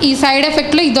మనం ఈ సైడ్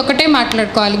ఎఫెక్ట్లో ఇదొకటే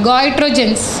మాట్లాడుకోవాలి.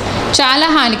 గాయిట్రోజన్స్ చాలా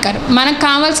హానికరం, మనకు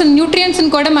కావాల్సిన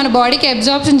న్యూట్రియంట్స్ని కూడా మన బాడీకి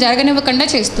అబ్జార్ప్షన్ జరగనివ్వకుండా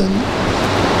చేస్తుంది.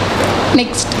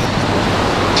 నెక్స్ట్,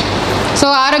 సో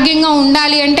ఆరోగ్యంగా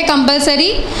ఉండాలి అంటే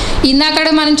కంపల్సరీ ఇందాక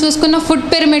మనం చూసుకున్న ఫుడ్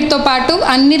పిరమిడ్తో పాటు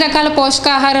అన్ని రకాల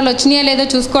పోషకాహారాలు వచ్చినాయా లేదో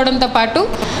చూసుకోవడంతో పాటు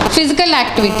ఫిజికల్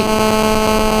యాక్టివిటీ,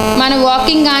 మన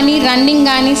వాకింగ్ కానీ రన్నింగ్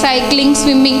కానీ సైక్లింగ్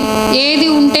స్విమ్మింగ్ ఏది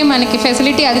ఉంటే మనకి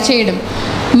ఫెసిలిటీ అది చేయడం.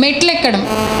 మెట్లు ఎక్కడం,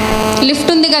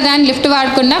 లిఫ్ట్ ఉంది కదా అని లిఫ్ట్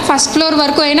వాడకుండా ఫస్ట్ ఫ్లోర్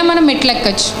వరకు అయినా మనం మెట్లు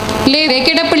ఎక్కచ్చు, లేదు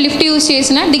ఎక్కేటప్పుడు లిఫ్ట్ యూజ్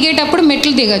చేసినా దిగేటప్పుడు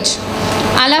మెట్లు దిగచ్చు.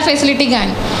 అలా ఫెసిలిటీ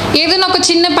కానీ ఏదైనా ఒక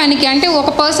చిన్న పనికి, అంటే ఒక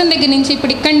పర్సన్ దగ్గర నుంచి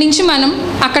ఇప్పుడు ఇక్కడి నుంచి మనం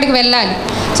అక్కడికి వెళ్ళాలి.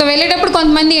 సో వెళ్ళేటప్పుడు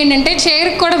కొంతమంది ఏంటంటే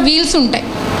చైర్కి కూడా వీల్స్ ఉంటాయి,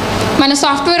 మన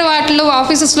సాఫ్ట్వేర్ వాటిల్లో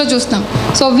ఆఫీసెస్లో చూస్తాం.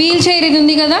 సో వీల్ చైర్ ఇది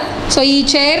ఉంది కదా, సో ఈ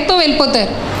చైర్తో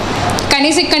వెళ్ళిపోతారు,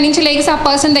 కనీసం ఇక్కడి నుంచి లేచి ఆ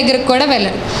పర్సన్ దగ్గరకు కూడా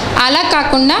వెళ్ళరు. అలా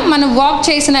కాకుండా మనం వాక్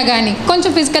చేసినా కానీ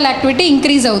కొంచెం ఫిజికల్ యాక్టివిటీ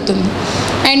ఇంక్రీజ్ అవుతుంది.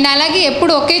 అండ్ అలాగే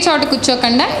ఎప్పుడు ఒకే చోట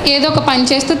కూర్చోకుండా ఏదో ఒక పని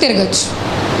చేస్తూ తిరగచ్చు.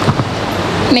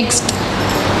 నెక్స్ట్,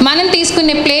 మనం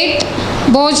తీసుకునే ప్లేట్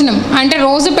భోజనం, అంటే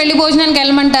రోజు పెళ్లి భోజనానికి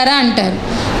వెళ్ళమంటారా అంటారు.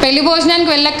 పెళ్లి భోజనానికి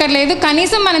వెళ్ళక్కర్లేదు,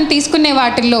 కనీసం మనం తీసుకునే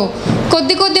వాటిల్లో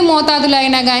కొద్ది మోతాదులో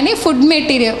అయినా కానీ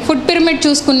ఫుడ్ పిరమిడ్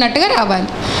చూసుకున్నట్టుగా రావాలి.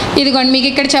 ఇదిగోండి మీకు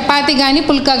ఇక్కడ చపాతీ కానీ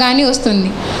పుల్కా కానీ వస్తుంది.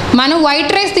 మనం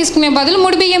వైట్ రైస్ తీసుకునే బదులు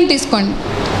ముడి బియ్యం తీసుకోండి.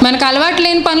 మనకు అలవాటు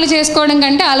లేని పనులు చేసుకోవడం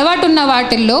కంటే అలవాటు ఉన్న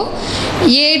వాటిల్లో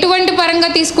ఎటువంటి పరంగా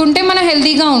తీసుకుంటే మనం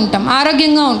హెల్తీగా ఉంటాం,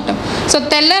 ఆరోగ్యంగా ఉంటాం. సో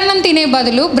తెల్లన్నం తినే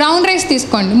బదులు బ్రౌన్ రైస్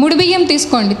తీసుకోండి, ముడి బియ్యం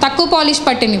తీసుకోండి, తక్కువ పాలిష్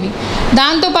పట్టినవి.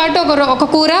 దాంతోపాటు ఒక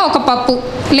కూర, ఒక పప్పు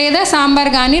లేదా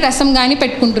సాంబార్ కానీ రసం కానీ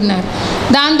పెట్టుకుంటున్నారు.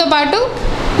 దాంతోపాటు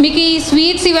మీకు ఈ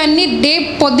స్వీట్స్ ఇవన్నీ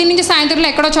పొద్దున్న నుంచి సాయంత్రంలో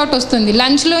ఎక్కడో చోట వస్తుంది,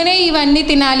 లంచ్లోనే ఇవన్నీ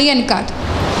తినాలి అని కాదు.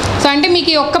 సో అంటే మీకు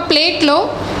ఈ ఒక్క ప్లేట్లో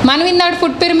మనం ఇందాక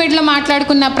ఫుడ్ పిరమిడ్లో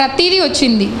మాట్లాడుకున్న ప్రతిదీ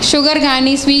వచ్చింది. షుగర్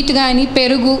కానీ స్వీట్ కానీ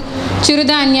పెరుగు,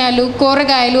 చిరుధాన్యాలు,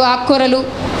 కూరగాయలు, ఆకుకూరలు,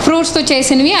 ఫ్రూట్స్తో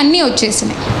చేసినవి అన్నీ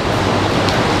వచ్చేసినాయి.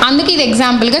 అందుకే ఇది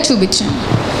ఎగ్జాంపుల్గా చూపించాను.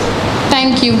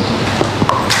 థ్యాంక్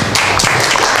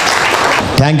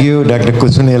యూ డాక్టర్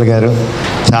కుసుమ గారు.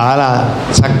 చాలా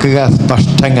చక్కగా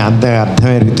స్పష్టంగా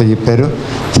అర్థమయ్యే రీతిలో చెప్పారు.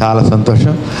 చాలా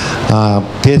సంతోషం.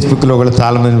 ఫేస్బుక్లో కూడా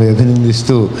చాలామంది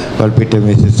అభినందిస్తూ వాళ్ళు పెట్టే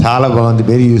మెసేజ్ చాలా బాగుంది,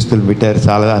 వెరీ యూస్ఫుల్ పెట్టారు.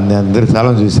 అందరూ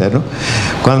చాలా చూశారు.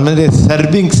 కొంతమంది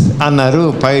సర్వింగ్స్ అన్నారు,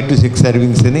 5 to 6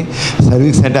 సర్వింగ్స్ అని.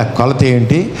 సర్వింగ్స్ అంటే ఆ కొలత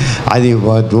ఏంటి, అది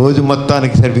రోజు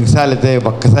మొత్తానికి సర్వింగ్సా లేకపోతే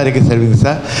ఒక్కసారికి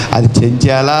సర్వింగ్సా, అది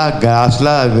చెంచాలా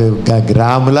గ్లాసులా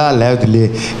గ్రాములా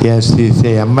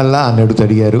లేకపోతే ఎంఎల్లా అని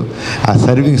అడిగారు. ఆ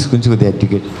సర్వింగ్స్ గురించి కొద్దిగా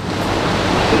ఎడ్యుకేట్.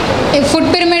 ఫుడ్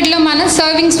పిరమిడ్లో మనం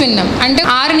సర్వింగ్స్ విన్నాం, అంటే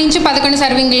 6 నుంచి 11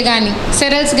 సర్వింగ్లు కానీ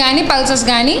సెరల్స్ కానీ పల్సెస్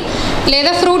కానీ,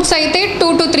 లేదా ఫ్రూట్స్ అయితే 2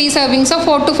 to 3 సర్వింగ్స్,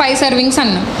 4 to 5 సర్వింగ్స్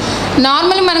అన్నాం.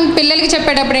 నార్మల్ మనం పిల్లలకి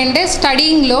చెప్పేటప్పుడు ఏంటంటే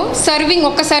స్టడీయింగ్లో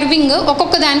ఒక సర్వింగ్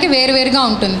ఒక్కొక్క దానికి వేరువేరుగా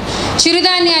ఉంటుంది.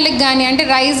 చిరుధాన్యాలకు కానీ అంటే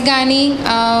రైస్ కానీ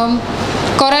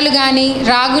కొర్రలు కానీ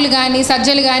రాగులు కానీ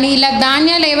సజ్జలు కానీ ఇలా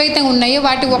ధాన్యాలు ఏవైతే ఉన్నాయో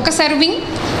వాటి ఒక సర్వింగ్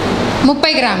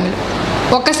 30 గ్రాములు.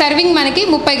 ఒక సర్వింగ్ మనకి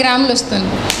 30 గ్రాములు వస్తుంది.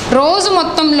 రోజు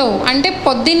మొత్తంలో అంటే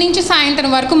పొద్దున్నుంచి సాయంత్రం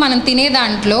వరకు మనం తినే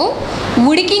దాంట్లో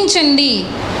ఉడికించండి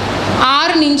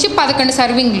 6 నుంచి 11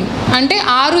 సర్వింగ్లు, అంటే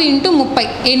 6 into 30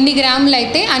 ఎన్ని గ్రాములు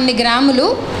అయితే అన్ని గ్రాములు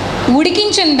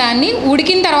ఉడికించిన దాన్ని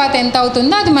ఉడికిన తర్వాత ఎంత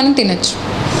అవుతుందో అది మనం తినచ్చు.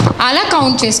 అలా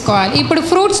కౌంట్ చేసుకోవాలి. ఇప్పుడు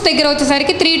ఫ్రూట్స్ దగ్గర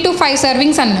వచ్చేసరికి 3 to 5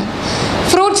 సర్వింగ్స్ అన్నాం.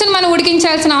 ఫ్రూట్స్ని మనం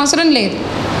ఉడికించాల్సిన అవసరం లేదు.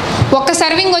 ఒక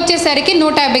సర్వింగ్ వచ్చేసరికి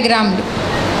 150 గ్రాములు.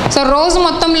 సో రోజు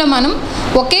మొత్తంలో మనం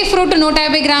ఒకే ఫ్రూట్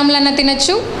 150 గ్రాములన్నా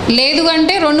తినచ్చు, లేదు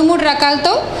అంటే 2-3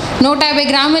 రకాలతో 150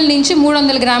 గ్రాముల నుంచి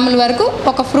 300 గ్రాముల వరకు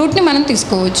ఒక ఫ్రూట్ని మనం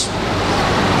తీసుకోవచ్చు.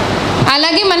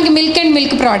 అలాగే మనకి మిల్క్ అండ్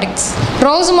మిల్క్ ప్రోడక్ట్స్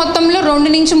రోజు మొత్తంలో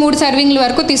 2 నుంచి 3 సర్వింగ్ల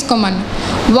వరకు తీసుకోమన్నాం.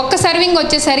 ఒక సర్వింగ్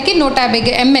వచ్చేసరికి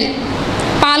 150 ml.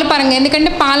 పాల పరంగా,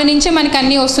 ఎందుకంటే పాల నుంచే మనకి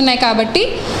అన్నీ వస్తున్నాయి కాబట్టి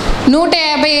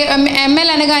 150 ml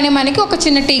అనగానే మనకి ఒక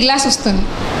చిన్న టీ గ్లాస్ వస్తుంది.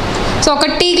 సో ఒక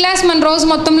టీ గ్లాస్ మన రోజు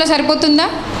మొత్తంలో సరిపోతుందా?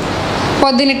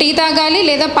 పొద్దున్న టీ తాగాలి,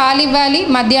 లేదా పాలు ఇవ్వాలి,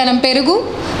 మధ్యాహ్నం పెరుగు,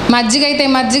 మజ్జిగ అయితే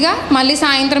మజ్జిగ, మళ్ళీ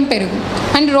సాయంత్రం పెరుగు,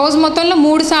 అండ్ రోజు మొత్తంలో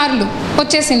 3 సార్లు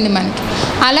వచ్చేసింది మనకి.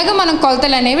 అలాగే మనం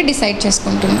కొలతలు అనేవి డిసైడ్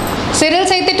చేసుకుంటున్నాం.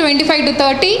 సిరల్స్ అయితే 25 to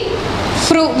 30,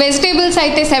 వెజిటేబుల్స్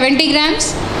అయితే 70 grams,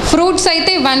 ఫ్రూట్స్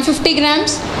అయితే 150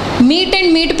 grams, meet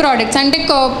and meet products అంటే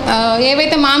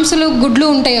ఏవైతే మాంసాలు గుడ్లు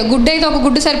ఉంటాయో, గుడ్డు అయితే ఒక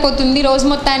గుడ్డు సరిపోతుంది రోజు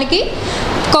మొత్తానికి.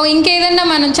 ఇంకేదన్నా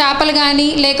మనం చేపలు కానీ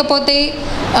లేకపోతే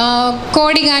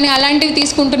కోడి కానీ అలాంటివి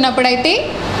తీసుకుంటున్నప్పుడు అయితే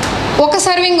ఒక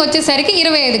సర్వింగ్ వచ్చేసరికి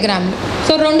 25 grams.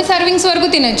 సో 2 సర్వింగ్స్ వరకు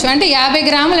తినచ్చు. అంటే 50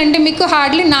 grams అంటే మీకు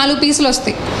హార్డ్లీ 4 పీసులు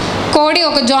వస్తాయి. కోడి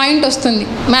ఒక జాయింట్ వస్తుంది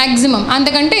మ్యాక్సిమం,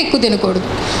 అంతకంటే ఎక్కువ తినకూడదు.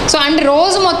 సో అంటే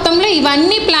రోజు మొత్తంలో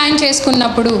ఇవన్నీ ప్లాన్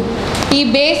చేసుకున్నప్పుడు ఈ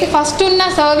బేస్ ఫస్ట్ ఉన్న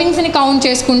సర్వింగ్స్ని కౌంట్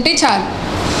చేసుకుంటే చాలు.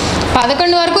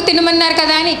 11 వరకు తినమన్నారు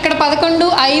కదా అని ఇక్కడ 11,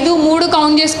 5, 3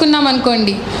 కౌంట్ చేసుకున్నాం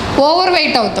అనుకోండి, ఓవర్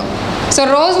వెయిట్ అవుతాం. సో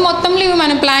రోజు మొత్తంలో ఇవి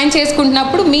మనం ప్లాన్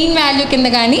చేసుకుంటున్నప్పుడు మీన్ వాల్యూ కింద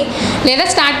కానీ, లేదా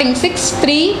స్టార్టింగ్ 6,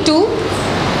 3, 2,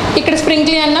 ఇక్కడ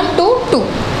స్ప్రింక్లీ అన్నాం 2, 2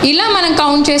 ఇలా మనం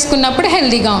కౌంట్ చేసుకున్నప్పుడు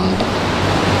హెల్తీగా ఉంటాం.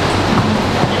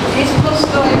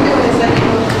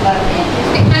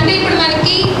 అంటే ఇప్పుడు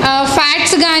మనకి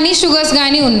ఫ్యాట్స్ కానీ షుగర్స్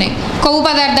కానీ ఉన్నాయి, కొవ్వు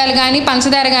పదార్థాలు కానీ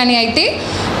పంచదార కానీ అయితే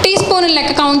టీ స్పూన్లు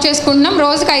లెక్క కౌంట్ చేసుకుంటున్నాం,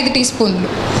 రోజుకి 5 టీ స్పూన్లు.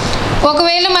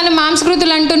 ఒకవేళ మనం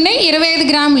మాంసకృతులు అంటున్నాయి 25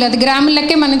 grams, అది గ్రాముల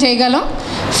లెక్కే మనం చేయగలం.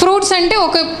 ఫ్రూట్స్ అంటే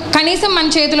ఒక కనీసం మన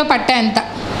చేతిలో పట్టేంత,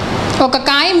 ఒక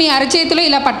కాయ మీ అరచేతిలో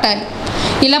ఇలా పట్టాలి,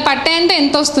 ఇలా పట్టేంత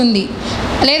ఎంత వస్తుంది?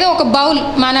 లేదా ఒక బౌల్,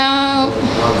 మన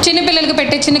చిన్నపిల్లలకి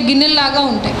పెట్టే చిన్న గిన్నెల్లాగా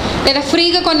ఉంటాయి, లేదా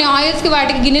ఫ్రీగా కొన్ని ఆయిల్స్కి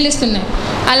వాటికి గిన్నెలు ఇస్తున్నాయి,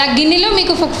 అలా గిన్నెలో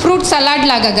మీకు ఫ్రూట్ సలాడ్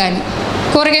లాగా కానీ,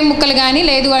 కూరగాయ ముక్కలు కానీ,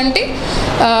 లేదు అంటే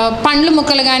పండ్లు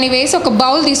ముక్కలు కానీ వేసి ఒక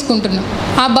బౌల్ తీసుకుంటున్నాం.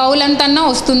 ఆ బౌల్ అంతన్నా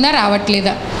వస్తుందా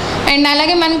రావట్లేదా? అండ్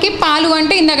అలాగే మనకి పాలు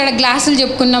అంటే ఇందాక గ్లాసులు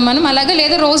చెప్పుకున్నాం మనం, అలాగే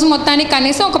లేదా రోజు మొత్తానికి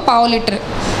కనీసం ఒక 1/2 లీటర్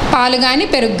పాలు కానీ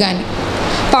పెరుగు కానీ,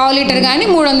 1/2 లీటర్ కానీ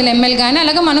 300 ml కానీ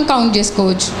అలాగే మనం కౌంట్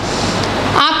చేసుకోవచ్చు.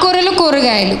 ఆకుకూరలు,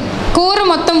 కూరగాయలు, కూర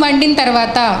మొత్తం వండిన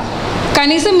తర్వాత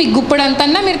కనీసం మీ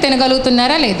గుప్పడంతన్నా మీరు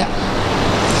తినగలుగుతున్నారా లేదా?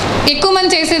 ఎక్కువ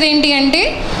మంది చేసేది ఏంటి అంటే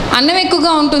అన్నం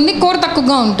ఎక్కువగా ఉంటుంది, కూర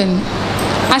తక్కువగా ఉంటుంది.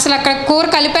 అసలు అక్కడ కూర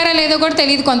కలిపారా లేదో కూడా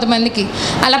తెలియదు కొంతమందికి.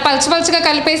 అలా పలచపలచగా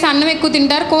కలిపేసి అన్నం ఎక్కువ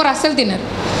తింటారు, కూర అస్సలు తినరు.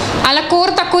 అలా కూర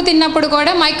తక్కువ తిన్నప్పుడు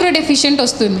కూడా మైక్రో డెఫిషియెంట్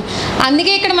వస్తుంది.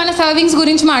 అందుకే ఇక్కడ మన సర్వింగ్స్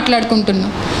గురించి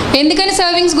మాట్లాడుకుంటున్నాం. ఎందుకని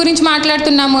సర్వింగ్స్ గురించి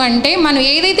మాట్లాడుతున్నాము అంటే, మనం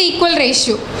ఏదైతే ఈక్వల్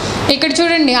రేషియో, ఇక్కడ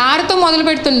చూడండి 6తో మొదలు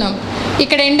పెడుతున్నాం,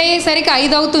 ఇక్కడ ఎండ్ అయ్యేసరికి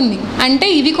 5 అవుతుంది. అంటే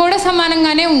ఇవి కూడా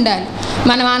సమానంగానే ఉండాలి.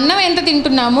 మనం అన్నం ఎంత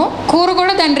తింటున్నామో కూర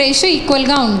కూడా దాని రేషియో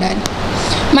ఈక్వల్గా ఉండాలి.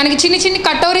 మనకి చిన్న చిన్న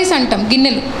కటోరీస్ అంటాం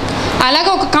గిన్నెలు, అలాగే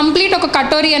ఒక కంప్లీట్ ఒక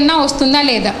కటోరీ అన్నా వస్తుందా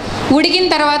లేదా? ఉడికిన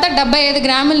తర్వాత 75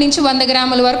 grams నుంచి 100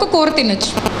 grams వరకు కూర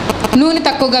తినొచ్చు, నూనె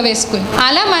తక్కువగా వేసుకుని.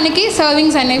 అలా మనకి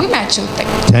సర్వింగ్స్ అనేవి మ్యాచ్ అవుతాయి.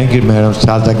 థ్యాంక్ యూ మేడం,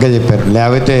 చాలా చక్కగా చెప్పారు.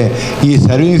 లేకపోతే ఈ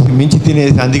సర్వింగ్స్ మించి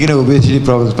తినేసి అందుకనే ఒబేసిటీ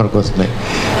ప్రాబ్లమ్స్ మనకు వస్తున్నాయి.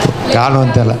 కారణం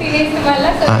అంతలా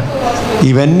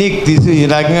ఇవన్నీ ఈ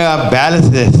రకంగా బ్యాలెన్స్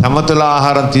సమతుల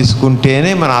ఆహారం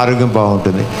తీసుకుంటేనే మన ఆరోగ్యం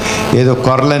బాగుంటుంది. ఏదో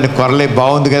కొరలే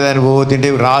బాగుంది కదా అని తింటే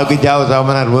రాగి జావ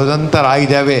తాగమని రోజంతా రాగి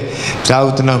జావే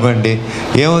తాగుతున్నామండి,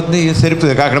 ఏమవుతుంది?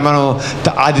 సరిపోతుంది. అక్కడ మనం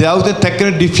అది తాగితే తక్కిన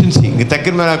డిఫిషియన్సీ, ఇంక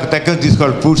తక్కిన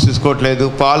తీసుకోవాలి. ఫ్రూట్స్ తీసుకోవట్లేదు,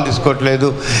 పాలు తీసుకోవట్లేదు,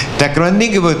 తక్కినవన్నీ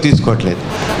ఇంక తీసుకోవట్లేదు.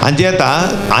 అందుచేత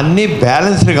అన్నీ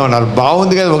బ్యాలెన్స్డ్గా ఉండాలి.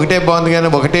 బాగుంది కదా, ఒకటే బాగుంది కానీ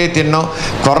ఒకటే తిన్నాం,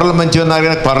 కొర్రలు మంచిగా ఉన్నారు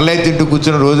కానీ కొర్రలే తింటూ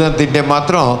కూర్చొని రోజంతా తింటే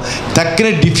మాత్రం తక్కిన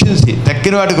డిఫిషియన్సీ,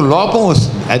 తక్కిన వాటికి లోపం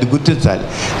వస్తుంది. అది గుర్తించాలి.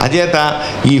 అందుచేత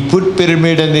ఈ ఫుడ్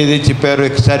పిరమిడ్ అనేది చెప్పారు,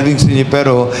 సర్వింగ్స్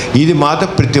చెప్పారు, ఇది మాత్రం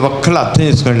ప్రతి ఒక్కళ్ళు అర్థం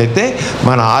చేసుకున్నట్లయితే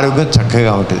మన ఆరోగ్యం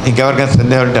చక్కగా ఉంటుంది. ఇంకెవరికైనా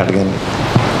సందేహం ఉంటే అడగండి.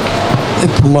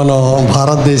 ఇప్పుడు మనం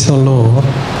భారతదేశంలో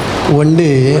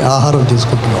వండి ఆహారం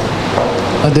తీసుకుంటున్నాం,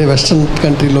 అదే వెస్ట్రన్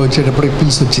కంట్రీలో వచ్చేటప్పటికి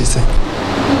పిల్స్ వచ్చేసాయి,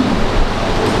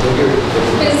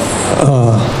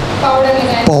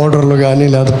 పౌడర్లు కానీ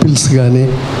లేదా పిల్స్ కానీ,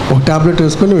 ఒక ట్యాబ్లెట్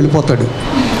వేసుకొని వెళ్ళిపోతాడు.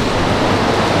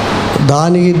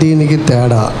 దానికి దీనికి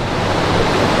తేడా.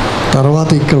 తర్వాత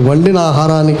ఇక్కడ వండిన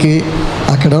ఆహారానికి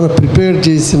అక్కడ ప్రిపేర్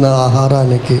చేసిన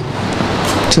ఆహారానికి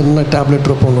చిన్న ట్యాబ్లెట్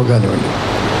రూపంలో కానివ్వండి,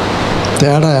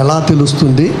 తేడా ఎలా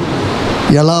తెలుస్తుంది,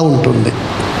 ఎలా ఉంటుంది?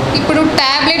 ఇప్పుడు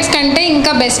ట్యాబ్లెట్స్ కంటే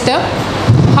ఇంకా బెస్ట్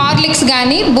హార్లిక్స్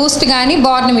కానీ, బూస్ట్ కానీ,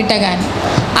 బోర్న్విటా కానీ,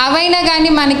 అవైనా కానీ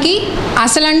మనకి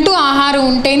అసలంటూ ఆహారం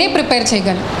ఉంటేనే ప్రిపేర్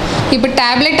చేయగలం. ఇప్పుడు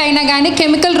ట్యాబ్లెట్ అయినా కానీ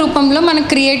కెమికల్ రూపంలో మనం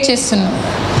క్రియేట్ చేస్తున్నాం.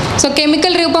 సో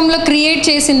కెమికల్ రూపంలో క్రియేట్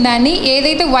చేసిన దాన్ని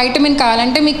ఏదైతే వైటమిన్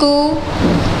కావాలంటే మీకు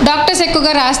డాక్టర్స్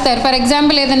ఎక్కువగా రాస్తారు. ఫర్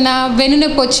ఎగ్జాంపుల్ ఏదన్నా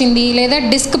వెన్నునొప్పి వచ్చింది లేదా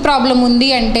డిస్క్ ప్రాబ్లం ఉంది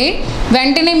అంటే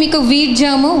వెంటనే మీకు wheat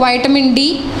jamun, vitamin D,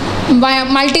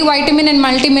 multi vitamin and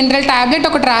multi mineral tablet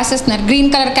ఒకటి రాసేస్తున్నారు, గ్రీన్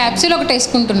కలర్ క్యాప్సూల్ ఒకటి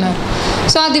వేసుకుంటున్నారు.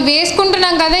 సో అది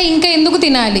వేసుకుంటున్నాం కదా, ఇంకా ఎందుకు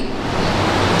తినాలి?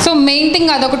 సో మెయిన్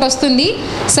థింగ్ అదొకటి వస్తుంది.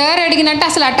 సార్ అడిగినట్టు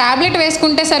అసలు ఆ ట్యాబ్లెట్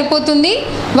వేసుకుంటే సరిపోతుంది,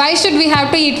 why should we have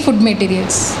to eat food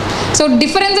materials? So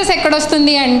differences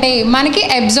ఎక్కడొస్తుంది అంటే మనకి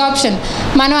అబ్జార్ప్షన్.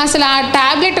 మనం అసలు ఆ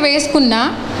ట్యాబ్లెట్ వేసుకున్న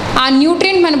ఆ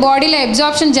న్యూట్రియంట్ మన బాడీలో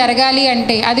అబ్జార్ప్షన్ జరగాలి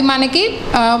అంటే, అది మనకి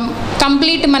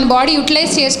కంప్లీట్ మన బాడీ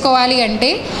యూటిలైజ్ చేసుకోవాలి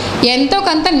అంటే ఎంతో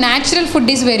కొంత natural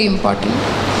food is very important.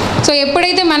 So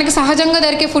ఎప్పుడైతే మనకి సహజంగా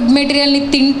దొరికే ఫుడ్ మెటీరియల్ని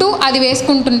తింటూ అది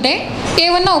వేసుకుంటుంటే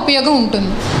ఏమన్నా ఉపయోగం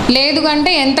ఉంటుంది, లేదు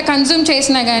అంటే ఎంత కన్జ్యూమ్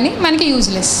చేసినా కానీ మనకి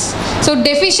యూజ్లెస్. సో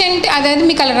డెఫిషియెంట్ అదేది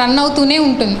మీకు అలా రన్ అవుతూనే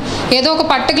ఉంటుంది. ఏదో ఒక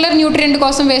పర్టికులర్ న్యూట్రియంట్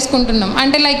కోసం వేసుకుంటున్నాం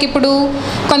అంటే, లైక్ ఇప్పుడు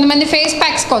కొంతమంది ఫేస్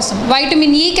ప్యాక్స్ కోసం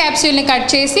వైటమిన్ ఈ క్యాప్సూల్ని కట్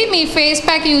చేసి మీ ఫేస్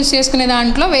ప్యాక్ యూజ్ చేసుకునే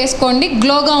దాంట్లో వేసుకోండి,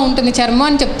 గ్లోగా ఉంటుంది చర్మం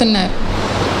అని చెప్తున్నారు.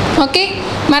 ఓకే,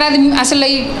 మరి అది అసలు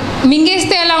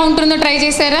మింగేస్తే ఎలా ఉంటుందో ట్రై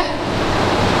చేశారా?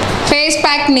 ఫేస్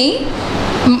ప్యాక్ని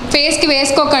ఫేస్కి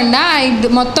వేసుకోకుండా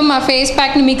మొత్తం ఆ ఫేస్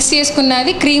ప్యాక్ని మిక్స్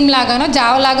చేసుకున్నది క్రీమ్ లాగానో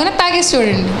జావ లాగానో తాగేసి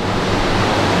చూడండి.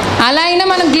 అలా అయినా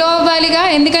మనం గ్లో అవ్వాలిగా,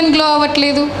 ఎందుకని గ్లో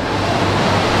అవ్వట్లేదు?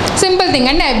 Simple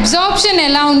thing. అంటే అబ్జార్ప్షన్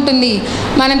ఎలా ఉంటుంది,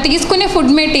 మనం తీసుకునే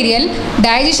ఫుడ్ మెటీరియల్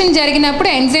డైజెషన్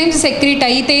జరిగినప్పుడు ఎంజైమ్స్ సెక్రీట్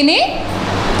అయితేనే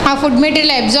ఆ ఫుడ్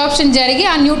మెటీరియల్ అబ్జార్ప్షన్ జరిగి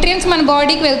ఆ న్యూట్రియంట్స్ మన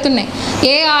బాడీకి వెళ్తున్నాయి.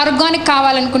 ఏ ఆర్గానిక్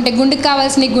కావాలనుకుంటే గుండెకి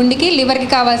కావాల్సిన గుండెకి, లివర్కి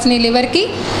కావాల్సిన లివర్కి,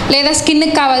 లేదా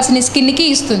స్కిన్కి కావాల్సిన స్కిన్కి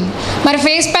ఇస్తుంది. మరి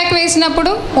ఫేస్ ప్యాక్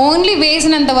వేసినప్పుడు ఓన్లీ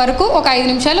వేసినంత వరకు ఒక 5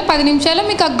 నిమిషాలు 10 నిమిషాలు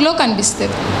మీకు ఆ గ్లో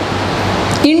కనిపిస్తుంది.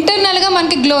 ఇంటర్నల్గా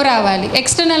మనకి గ్లో రావాలి,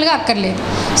 ఎక్స్టర్నల్గా అక్కర్లేదు.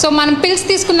 సో మనం పిల్స్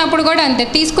తీసుకున్నప్పుడు కూడా అంతే,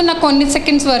 తీసుకున్న కొన్ని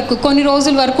సెకండ్స్ వరకు కొన్ని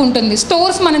రోజుల వరకు ఉంటుంది.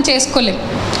 స్టోర్స్ మనం చేసుకోలేం.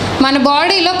 మన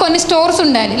బాడీలో కొన్ని స్టోర్స్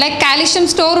ఉండాలి, లైక్ కాల్షియం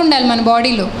స్టోర్ ఉండాలి మన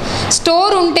బాడీలో.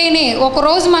 స్టోర్ ఉంటేనే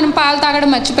ఒకరోజు మనం పాలు తాగడం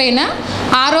మర్చిపోయినా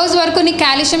ఆ రోజు వరకు నీ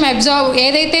కాల్షియం అబ్జార్బ్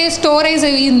ఏదైతే స్టోరేజ్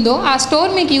అయ్యిందో ఆ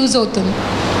స్టోర్ మీకు యూజ్ అవుతుంది.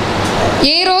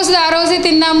 ఏ రోజు ఆ రోజే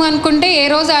తిందాము అనుకుంటే ఏ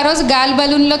రోజు ఆ రోజు గాలి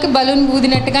బలూన్లోకి బలూన్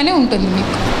ఊదినట్టుగానే ఉంటుంది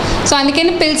మీకు. సో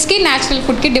అందుకని పిల్స్కి న్యాచురల్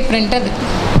ఫుడ్కి డిఫరెంట్. అది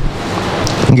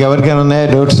ఇంకెవరికైనా ఉన్నాయా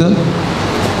డౌట్స్?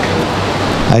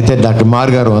 అయితే డాక్టర్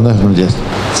మార్ గారు వందనం చేస్తారు.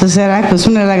 చూసారా,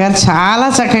 కుసుమ గారు చాలా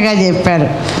చక్కగా చెప్పారు.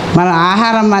 మనం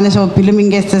ఆహారం మనిషి పిల్లు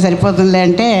మింగేస్తే సరిపోతుందిలే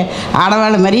అంటే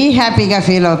ఆడవాళ్ళు మరీ హ్యాపీగా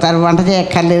ఫీల్ అవుతారు. వంట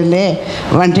చేయక్కర్లేదులే,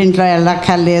 వంటింట్లో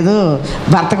వెళ్ళక్కర్లేదు,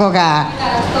 భర్తకు ఒక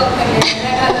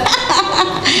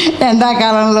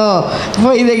ఎండాకాలంలో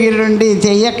పొయ్యి దగ్గర ఉండి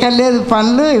చెయ్యక్కర్లేదు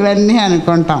పనులు, ఇవన్నీ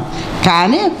అనుకుంటాం.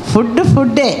 కానీ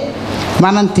ఫుడ్డే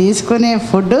మనం తీసుకునే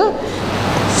ఫుడ్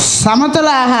సమతుల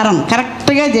ఆహారం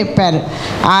కరెక్ట్గా చెప్పారు.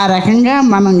 ఆ రకంగా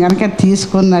మనం కనుక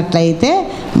తీసుకున్నట్లయితే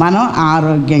మనం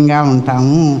ఆరోగ్యంగా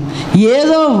ఉంటాము.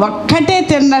 ఏదో ఒక్కటే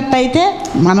తిన్నట్టయితే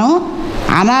మనం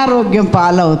అనారోగ్యం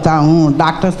పాలవుతాము,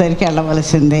 డాక్టర్స్ దగ్గరికి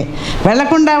వెళ్ళవలసిందే.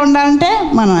 వెళ్ళకుండా ఉండాలంటే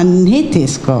మనం అన్నీ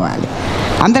తీసుకోవాలి.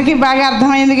 అందరికీ బాగా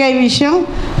అర్థమైందిగా ఈ విషయం.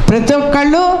 ప్రతి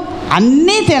ఒక్కళ్ళు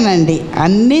అన్నీ తినండి.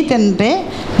 అన్నీ తింటే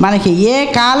మనకి ఏ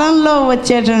కాలంలో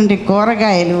వచ్చేటువంటి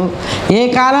కూరగాయలు, ఏ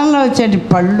కాలంలో వచ్చేటి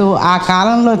పళ్ళు ఆ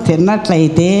కాలంలో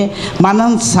తిన్నట్లయితే మనం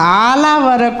చాలా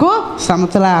వరకు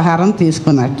సమతుల ఆహారం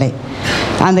తీసుకున్నట్లే.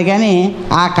 అందుకని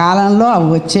ఆ కాలంలో అవి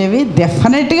వచ్చేవి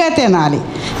డెఫినెట్గా తినాలి.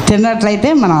 తిన్నట్లయితే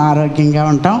మనం ఆరోగ్యంగా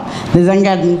ఉంటాం.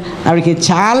 నిజంగా ఆవిడకి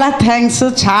చాలా థ్యాంక్స్.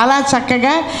 చాలా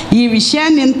చక్కగా ఈ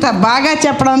విషయాన్ని ఇంత బాగా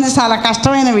చెప్పడం అనేది చాలా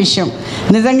కష్టమైన విషయం.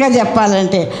 నిజంగా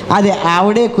చెప్పాలంటే అది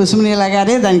ఆవిడే, కుసుమనీల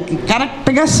గారే దానికి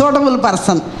కరెక్ట్గా సూటబుల్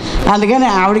పర్సన్. అందుకని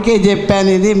ఆవిడకే చెప్పాను,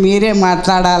 ఇది మీరే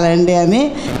మాట్లాడాలండి అని.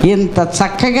 ఇంత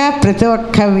చక్కగా ప్రతి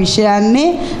ఒక్క విషయాన్ని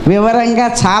వివరంగా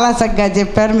చాలా చక్కగా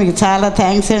చెప్పారు. మీకు చాలా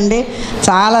థ్యాంక్స్ అండి.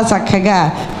 చాలా చక్కగా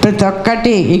ప్రతి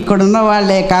ఒక్కటి ఇక్కడున్న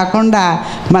వాళ్ళే కాకుండా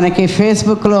మనకి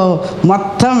ఫేస్బుక్లో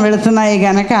మొత్తం వెళుతున్నాయి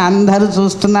కనుక అందరూ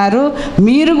చూస్తున్నారు.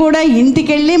 మీరు కూడా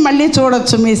ఇంటికెళ్ళి మళ్ళీ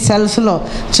చూడొచ్చు. మీ సెల్స్లో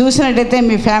చూసినట్టయితే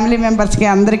మీ ఫ్యామిలీ మెంబర్స్కి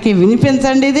అందరికీ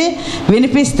వినిపించండి. ఇది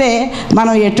వినిపిస్తే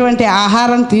మనం ఎటువంటి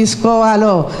ఆహారం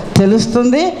తీసుకోవాలో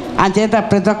తెలుస్తుంది. అంచేత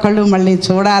ప్రతి ఒక్కళ్ళు మళ్ళీ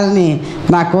చూడాలని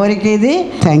నా కోరిక ఇది.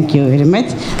 Thank you very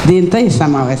much. దీంతో ఈ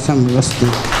సమావేశం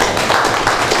వస్తుంది.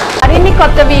 మరిన్ని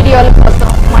కొత్త వీడియోల కోసం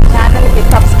మా ఛానల్కి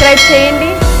సబ్స్క్రైబ్ చేయండి.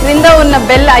 క్రింద ఉన్న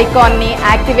బెల్ ఐకాన్ని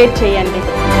యాక్టివేట్ చేయండి.